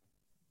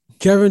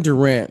 Kevin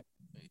Durant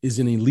is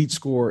an elite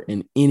scorer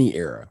in any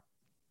era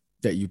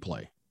that you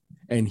play.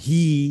 And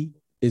he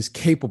is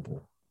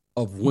capable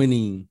of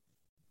winning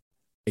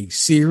a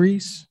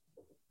series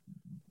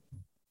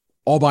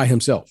all by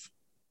himself.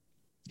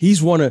 He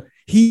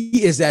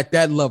is at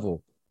that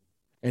level.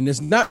 And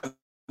there's not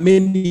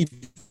many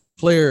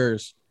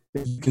players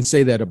that you can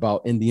say that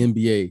about in the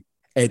NBA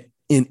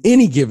in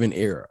any given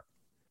era.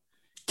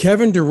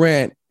 Kevin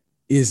Durant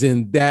is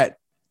in that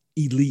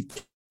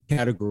elite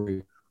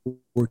category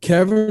where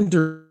Kevin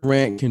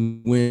Durant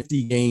can win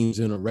 50 games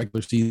in a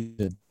regular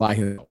season by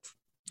himself.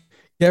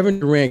 Kevin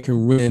Durant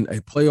can win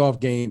a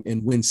playoff game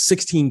and win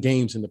 16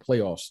 games in the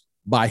playoffs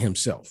by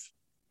himself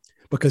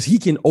because he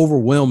can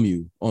overwhelm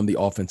you on the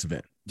offensive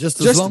end. He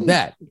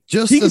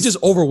can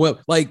just overwhelm.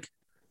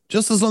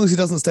 Just as long as he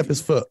doesn't step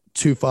his foot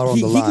too far on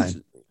the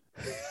line.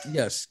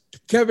 Yes.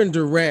 Kevin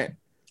Durant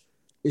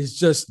is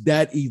just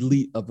that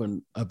elite of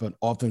an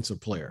offensive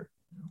player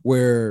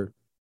where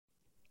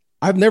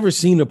I've never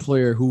seen a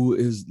player who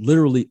is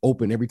literally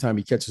open every time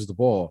he catches the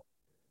ball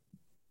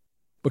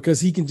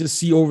because he can just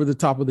see over the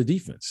top of the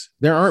defense.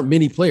 There aren't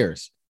many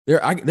players.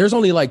 There's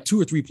only like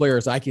 2 or 3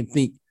 players I can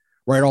think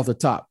right off the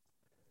top.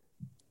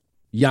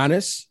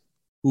 Giannis,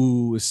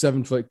 who is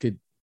 7 foot, could,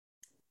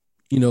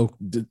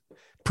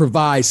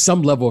 provide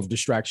some level of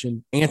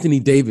distraction.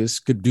 Anthony Davis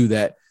could do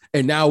that.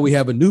 And now we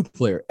have a new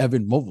player,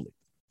 Evan Mobley.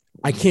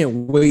 I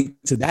can't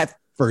wait to that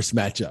first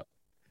matchup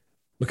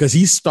because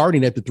he's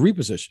starting at the 3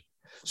 position.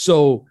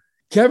 So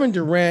Kevin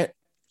Durant,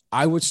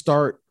 I would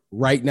start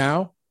right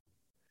now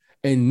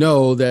and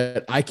know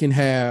that I can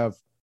have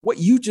what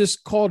you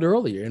just called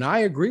earlier. And I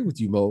agree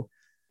with you, Mo,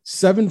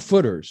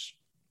 7-footers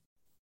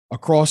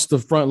across the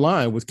front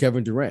line with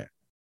Kevin Durant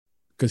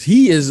because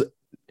he's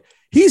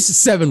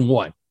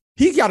 7'1".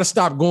 He got to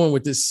stop going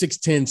with this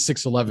 6'10",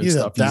 6'11" he's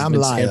stuff. A damn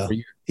liar.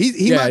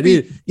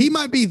 He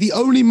might be the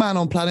only man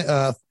on planet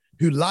Earth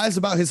who lies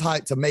about his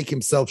height to make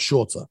himself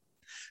shorter.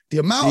 The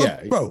amount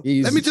of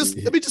let me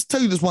just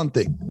tell you this one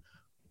thing.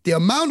 The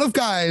amount of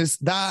guys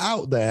that are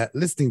out there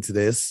listening to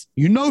this,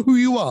 you know who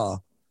you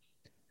are,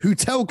 who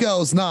tell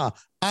girls, nah,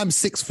 I'm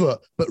 6 foot,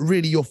 but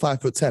really you're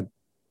 5'10".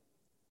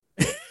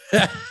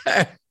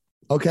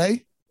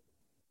 Okay?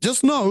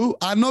 Just know,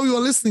 I know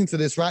you're listening to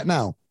this right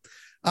now.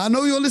 I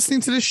know you're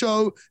listening to this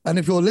show, and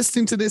if you're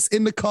listening to this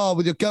in the car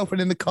with your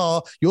girlfriend in the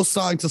car, you're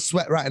starting to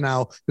sweat right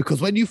now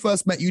because when you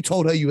first met, you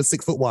told her you were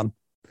 6'1",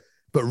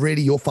 but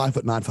really you're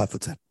 5'9",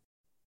 5'10".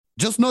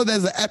 Just know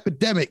there's an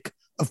epidemic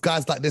of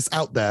guys like this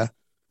out there,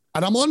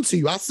 and I'm on to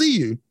you. I see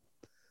you.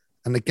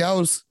 And the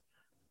girls,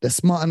 they're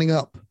smartening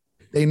up.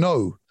 They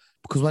know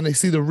because when they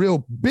see the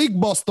real big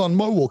boss Don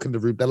Mo walk in the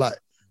room, they're like,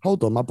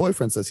 hold on, my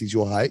boyfriend says he's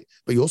your height,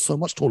 but you're so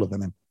much taller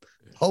than him.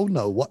 Oh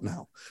no, what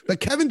now? But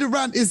Kevin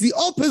Durant is the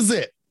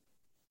opposite.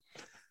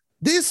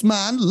 This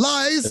man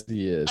lies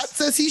and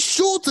says he's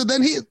shorter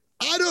than he is.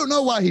 I don't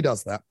know why he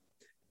does that.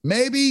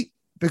 Maybe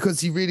because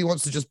he really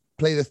wants to just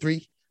play the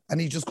 3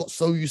 and he just got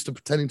so used to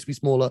pretending to be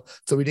smaller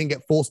so he didn't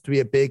get forced to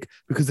be a big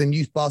because in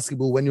youth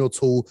basketball, when you're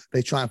tall,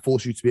 they try and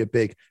force you to be a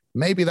big.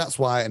 Maybe that's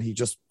why, and he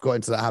just got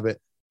into that habit.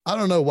 I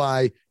don't know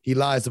why he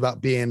lies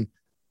about being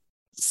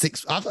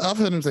 6. I've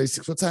heard him say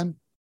 6'10".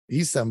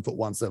 He's 7'1",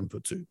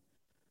 7'2".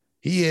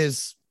 He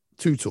is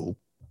too tall,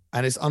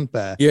 and it's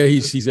unfair. Yeah,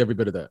 he's every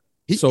bit of that.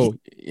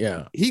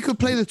 He could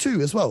play the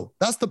 2 as well.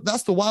 That's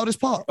the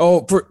wildest part.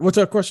 Oh, what's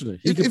our question?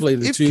 He can play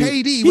the 2.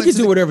 He can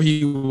do whatever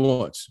he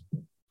wants.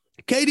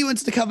 KD went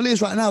to the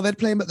Cavaliers right now. They'd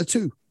play him at the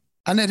 2,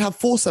 and they'd have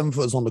 4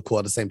 7-footers on the court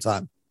at the same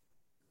time.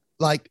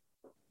 Like,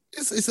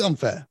 it's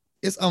unfair.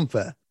 It's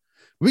unfair.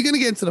 We're gonna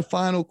get into the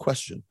final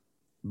question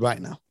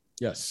right now.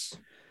 Yes.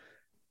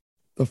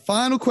 The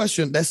final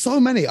question, there's so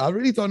many. I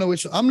really don't know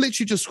which. I'm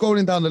literally just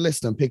scrolling down the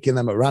list and picking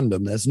them at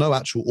random. There's no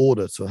actual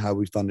order to how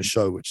we've done the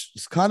show, which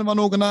is kind of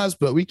unorganized,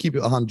 but we keep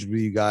it 100 with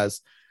you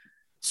guys.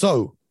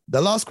 So the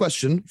last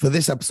question for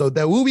this episode,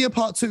 there will be a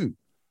part 2.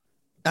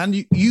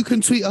 And you can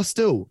tweet us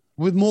still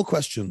with more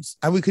questions.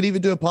 And we could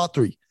even do a part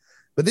 3.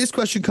 But this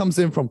question comes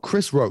in from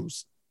Chris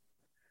Rose,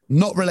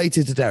 not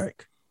related to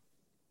Derek.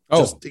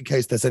 Just in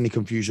case there's any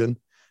confusion.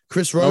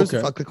 Chris Rose,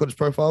 if I click on his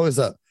profile, is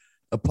a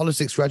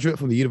politics graduate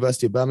from the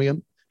University of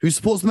Birmingham who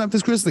supports the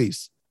Memphis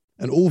Grizzlies,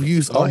 and all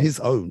views are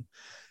his own.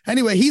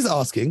 Anyway, he's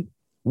asking,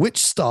 which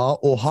star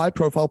or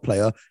high-profile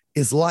player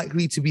is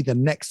likely to be the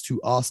next to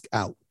ask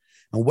out?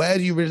 And where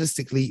do you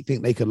realistically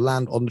think they could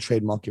land on the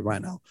trade market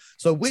right now?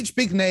 So which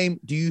big name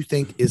do you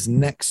think is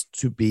next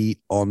to be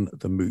on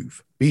the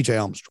move?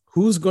 BJ Armstrong.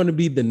 Who's going to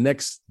be the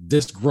next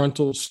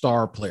disgruntled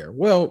star player?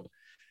 Well,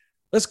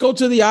 let's go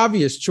to the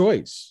obvious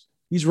choice.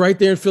 He's right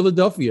there in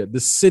Philadelphia,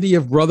 the city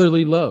of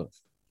brotherly love,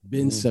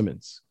 Ben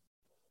Simmons.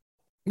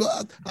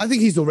 Well, I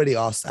think he's already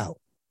asked out.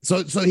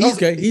 So he's,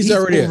 okay, he's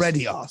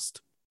already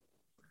asked.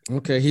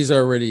 Okay, he's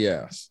already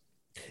asked.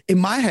 In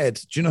my head,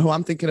 do you know who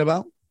I'm thinking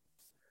about?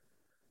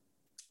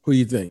 Who do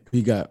you think? Who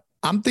you got?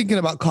 I'm thinking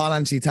about Karl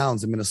Anthony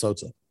Towns in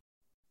Minnesota.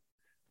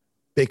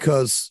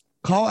 Because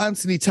Karl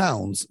Anthony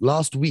Towns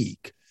last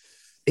week,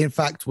 in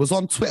fact, was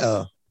on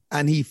Twitter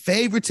and he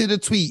favorited a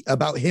tweet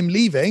about him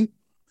leaving.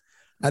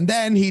 And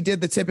then he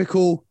did the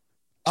typical,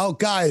 oh,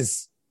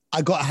 guys,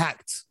 I got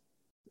hacked.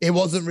 It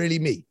wasn't really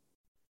me.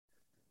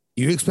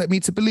 You expect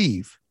me to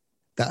believe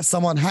that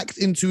someone hacked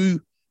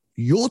into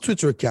your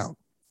Twitter account,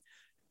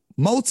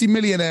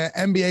 multi-millionaire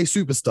NBA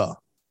superstar,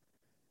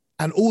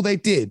 and all they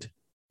did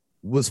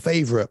was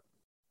favorite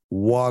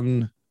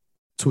one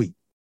tweet.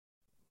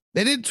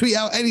 They didn't tweet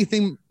out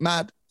anything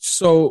mad.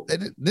 So they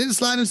didn't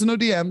slide into no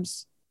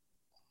DMs.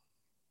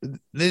 They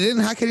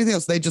didn't hack anything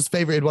else. They just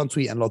favorited one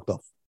tweet and logged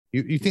off.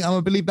 You think I'm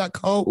gonna believe that,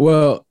 Cole?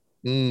 Well,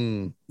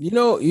 you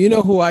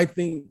know who I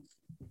think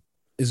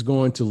is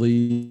going to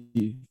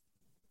leave?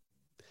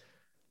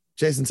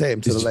 Jason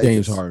Tatum to the Lakers.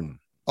 James Harden.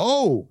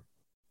 Oh,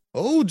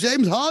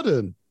 James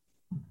Harden.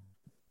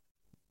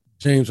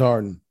 James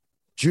Harden.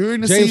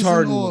 During the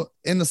season or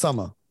in the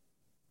summer?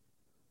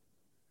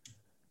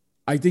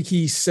 I think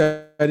he's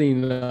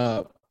setting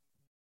up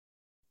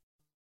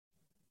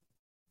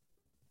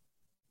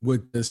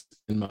with this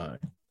in mind.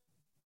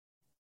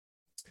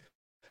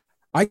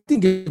 I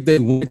think if they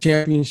win a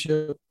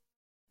championship,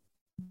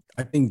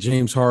 I think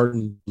James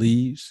Harden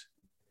leaves.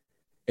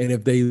 And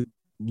if they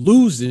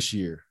lose this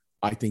year,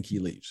 I think he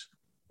leaves.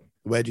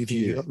 Where do you think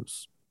he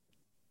goes?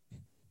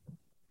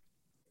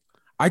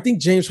 I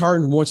think James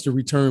Harden wants to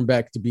return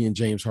back to being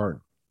James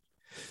Harden.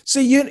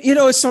 See, you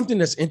know, it's something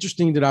that's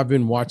interesting that I've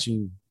been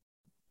watching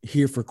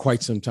here for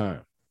quite some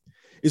time,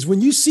 is when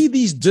you see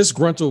these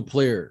disgruntled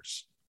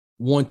players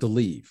want to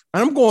leave.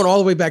 And I'm going all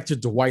the way back to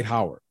Dwight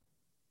Howard.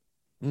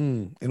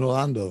 In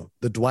Orlando,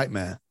 the Dwight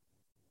man.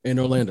 In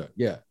Orlando,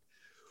 yeah.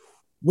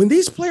 When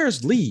these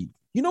players leave,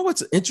 you know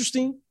what's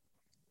interesting?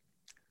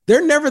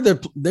 They're never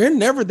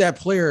that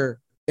player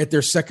at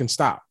their second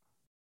stop.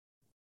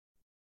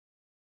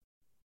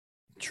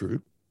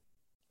 True.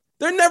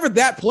 They're never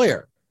that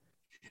player.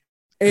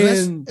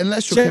 And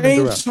unless you're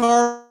James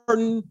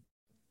Harden,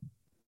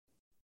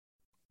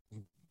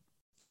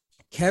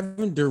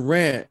 Kevin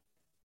Durant,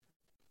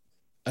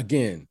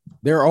 again,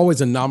 there are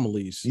always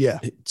anomalies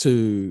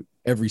to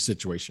every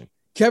situation.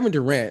 Kevin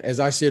Durant, as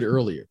I said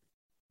earlier,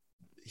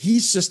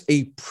 he's just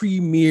a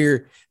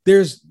premier.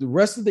 There's the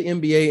rest of the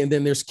NBA, and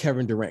then there's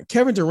Kevin Durant.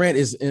 Kevin Durant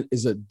is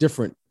a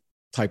different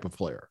type of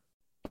player.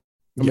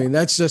 I mean,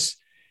 that's just,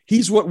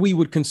 he's what we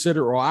would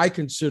consider, or I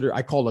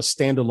call a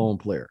standalone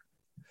player.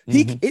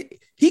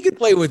 He could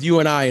play with you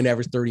and I and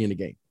average 30 in the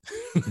game,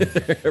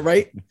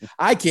 right?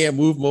 I can't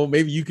move, Mo.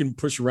 Maybe you can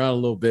push around a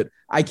little bit.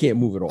 I can't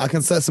move at all. I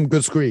can set some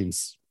good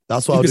screens.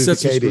 That's what I'll do for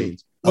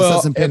KD.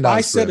 Well,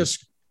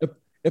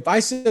 if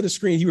I set a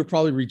screen, he would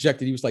probably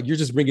reject it. He was like, "You're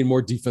just bringing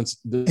more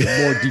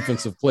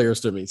defensive players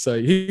to me."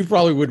 So he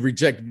probably would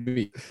reject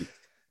me.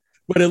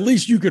 But at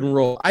least you can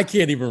roll. I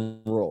can't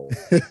even roll.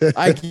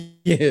 I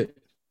can't.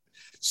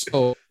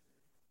 So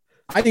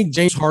I think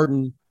James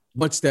Harden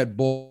wants that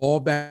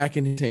ball back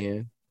in his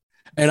hand.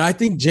 And I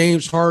think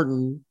James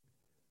Harden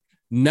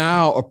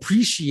now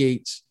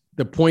appreciates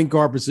the point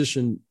guard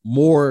position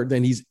more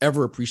than he's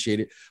ever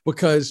appreciated,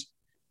 because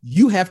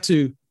you have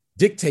to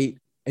dictate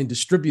and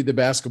distribute the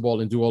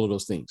basketball and do all of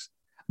those things.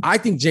 I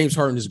think James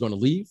Harden is going to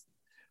leave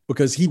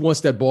because he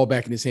wants that ball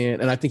back in his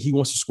hand, and I think he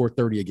wants to score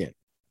 30 again.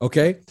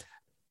 Okay?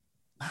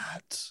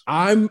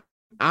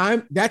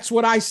 That's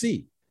what I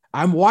see.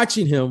 I'm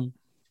watching him,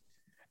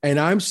 and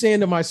I'm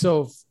saying to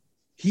myself,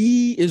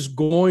 he is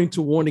going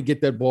to want to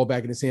get that ball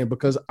back in his hand,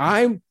 because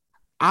I'm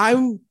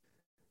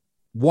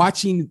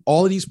watching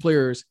all of these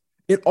players.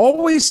 It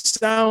always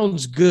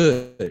sounds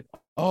good.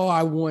 Oh,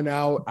 I want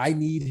out. I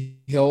need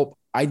help.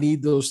 I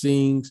need those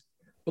things.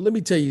 But let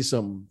me tell you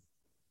something,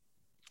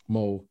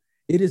 Mo.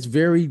 It is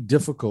very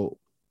difficult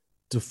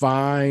to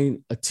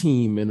find a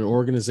team in an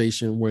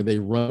organization where they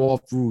run all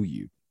through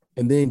you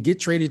and then get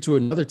traded to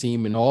another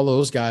team and all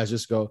those guys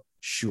just go,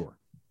 sure.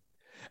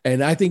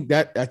 And I think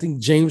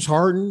James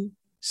Harden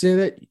said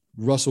that.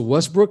 Russell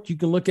Westbrook, you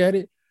can look at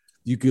it.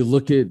 You can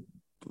look at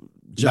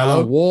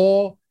John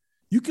Wall.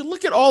 You can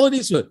look at all of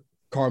these.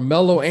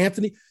 Carmelo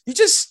Anthony. You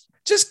just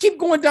keep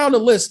going down the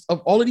list of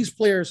all of these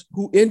players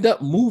who end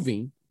up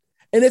moving,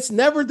 and it's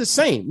never the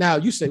same. Now,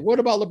 you say, what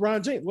about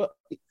LeBron James? Well,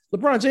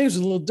 LeBron James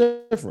is a little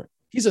different.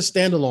 He's a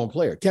standalone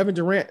player. Kevin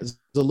Durant is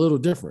a little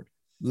different.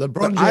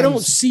 I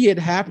don't see it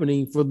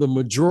happening for the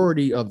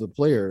majority of the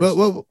players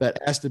that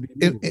has to be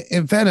moved.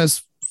 In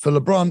fairness, for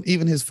LeBron,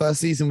 even his first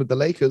season with the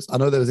Lakers, I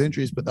know there was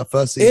injuries, but that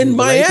first season in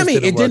Miami,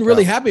 it didn't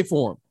really happen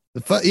for him.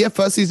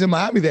 First season in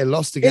Miami, they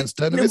lost against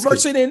Dirk Nowitzki.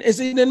 First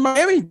season in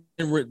Miami.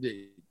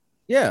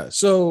 Yeah.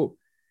 So,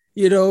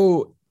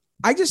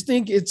 I just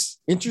think it's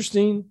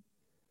interesting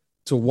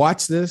to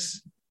watch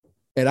this.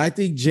 And I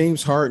think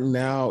James Harden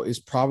now is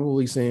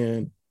probably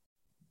saying,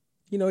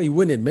 he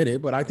wouldn't admit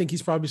it, but I think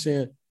he's probably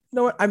saying, you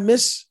know what? I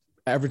miss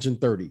averaging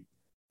 30.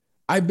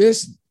 I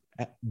miss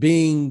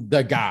being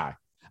the guy.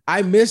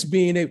 I miss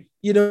being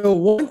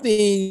one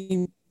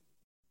thing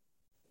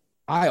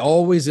I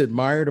always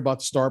admired about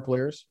the star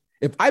players.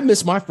 If I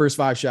missed my first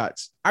 5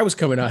 shots, I was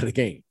coming out of the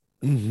game.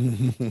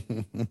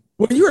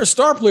 When you're a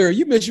star player,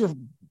 you miss your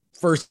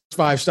first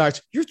 5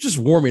 shots, you're just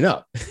warming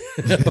up.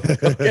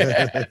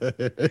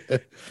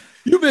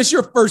 You miss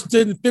your first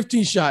 10,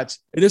 15 shots,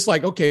 and it's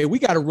like, okay, we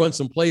got to run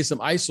some plays, some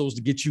ISOs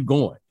to get you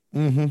going.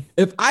 Mm-hmm.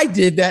 If I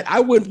did that,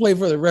 I wouldn't play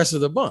for the rest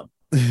of the month.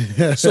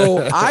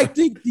 So I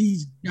think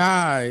these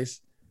guys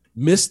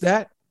miss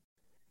that.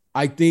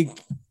 I think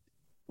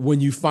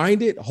when you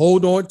find it,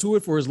 hold on to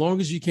it for as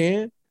long as you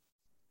can,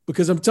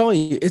 because I'm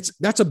telling you,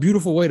 that's a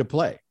beautiful way to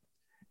play.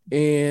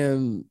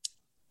 And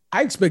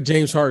I expect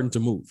James Harden to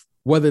move,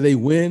 whether they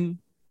win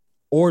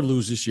or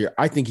lose this year.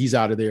 I think he's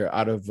out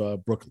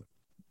of Brooklyn.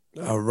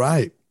 All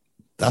right.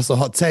 That's a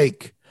hot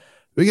take.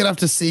 We're going to have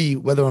to see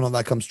whether or not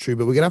that comes true,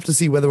 but we're going to have to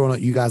see whether or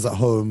not you guys at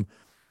home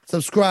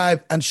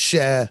subscribe and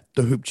share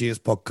the Hoop Genius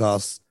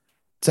podcast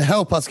to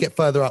help us get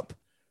further up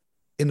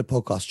in the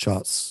podcast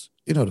charts.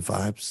 You know the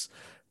vibes.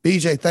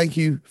 BJ, thank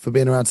you for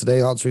being around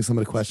today, answering some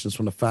of the questions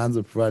from the fans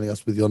and providing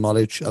us with your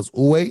knowledge as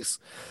always.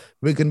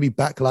 We're going to be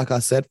back, like I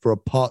said, for a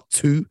part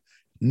 2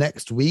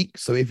 next week.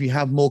 So if you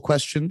have more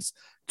questions,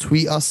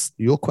 tweet us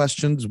your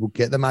questions. We'll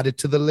get them added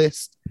to the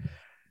list.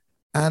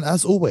 And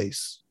as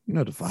always, you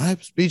know the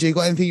vibes. BJ, you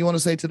got anything you want to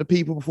say to the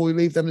people before we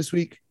leave them this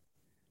week?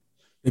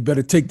 They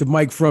better take the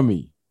mic from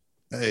me.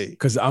 Hey,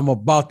 because I'm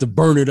about to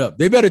burn it up.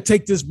 They better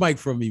take this mic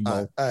from me,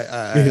 Mo.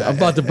 I'm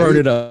about to burn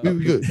it up.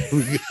 We're going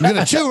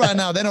to chill right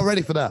now. They're not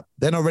ready for that.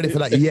 They're not ready for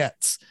that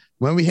yet.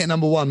 When we hit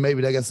number 1,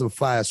 maybe they get some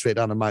fire straight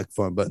down the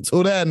microphone. But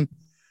until then,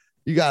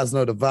 you guys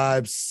know the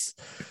vibes.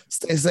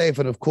 Stay safe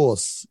and, of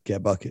course,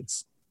 get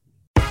buckets.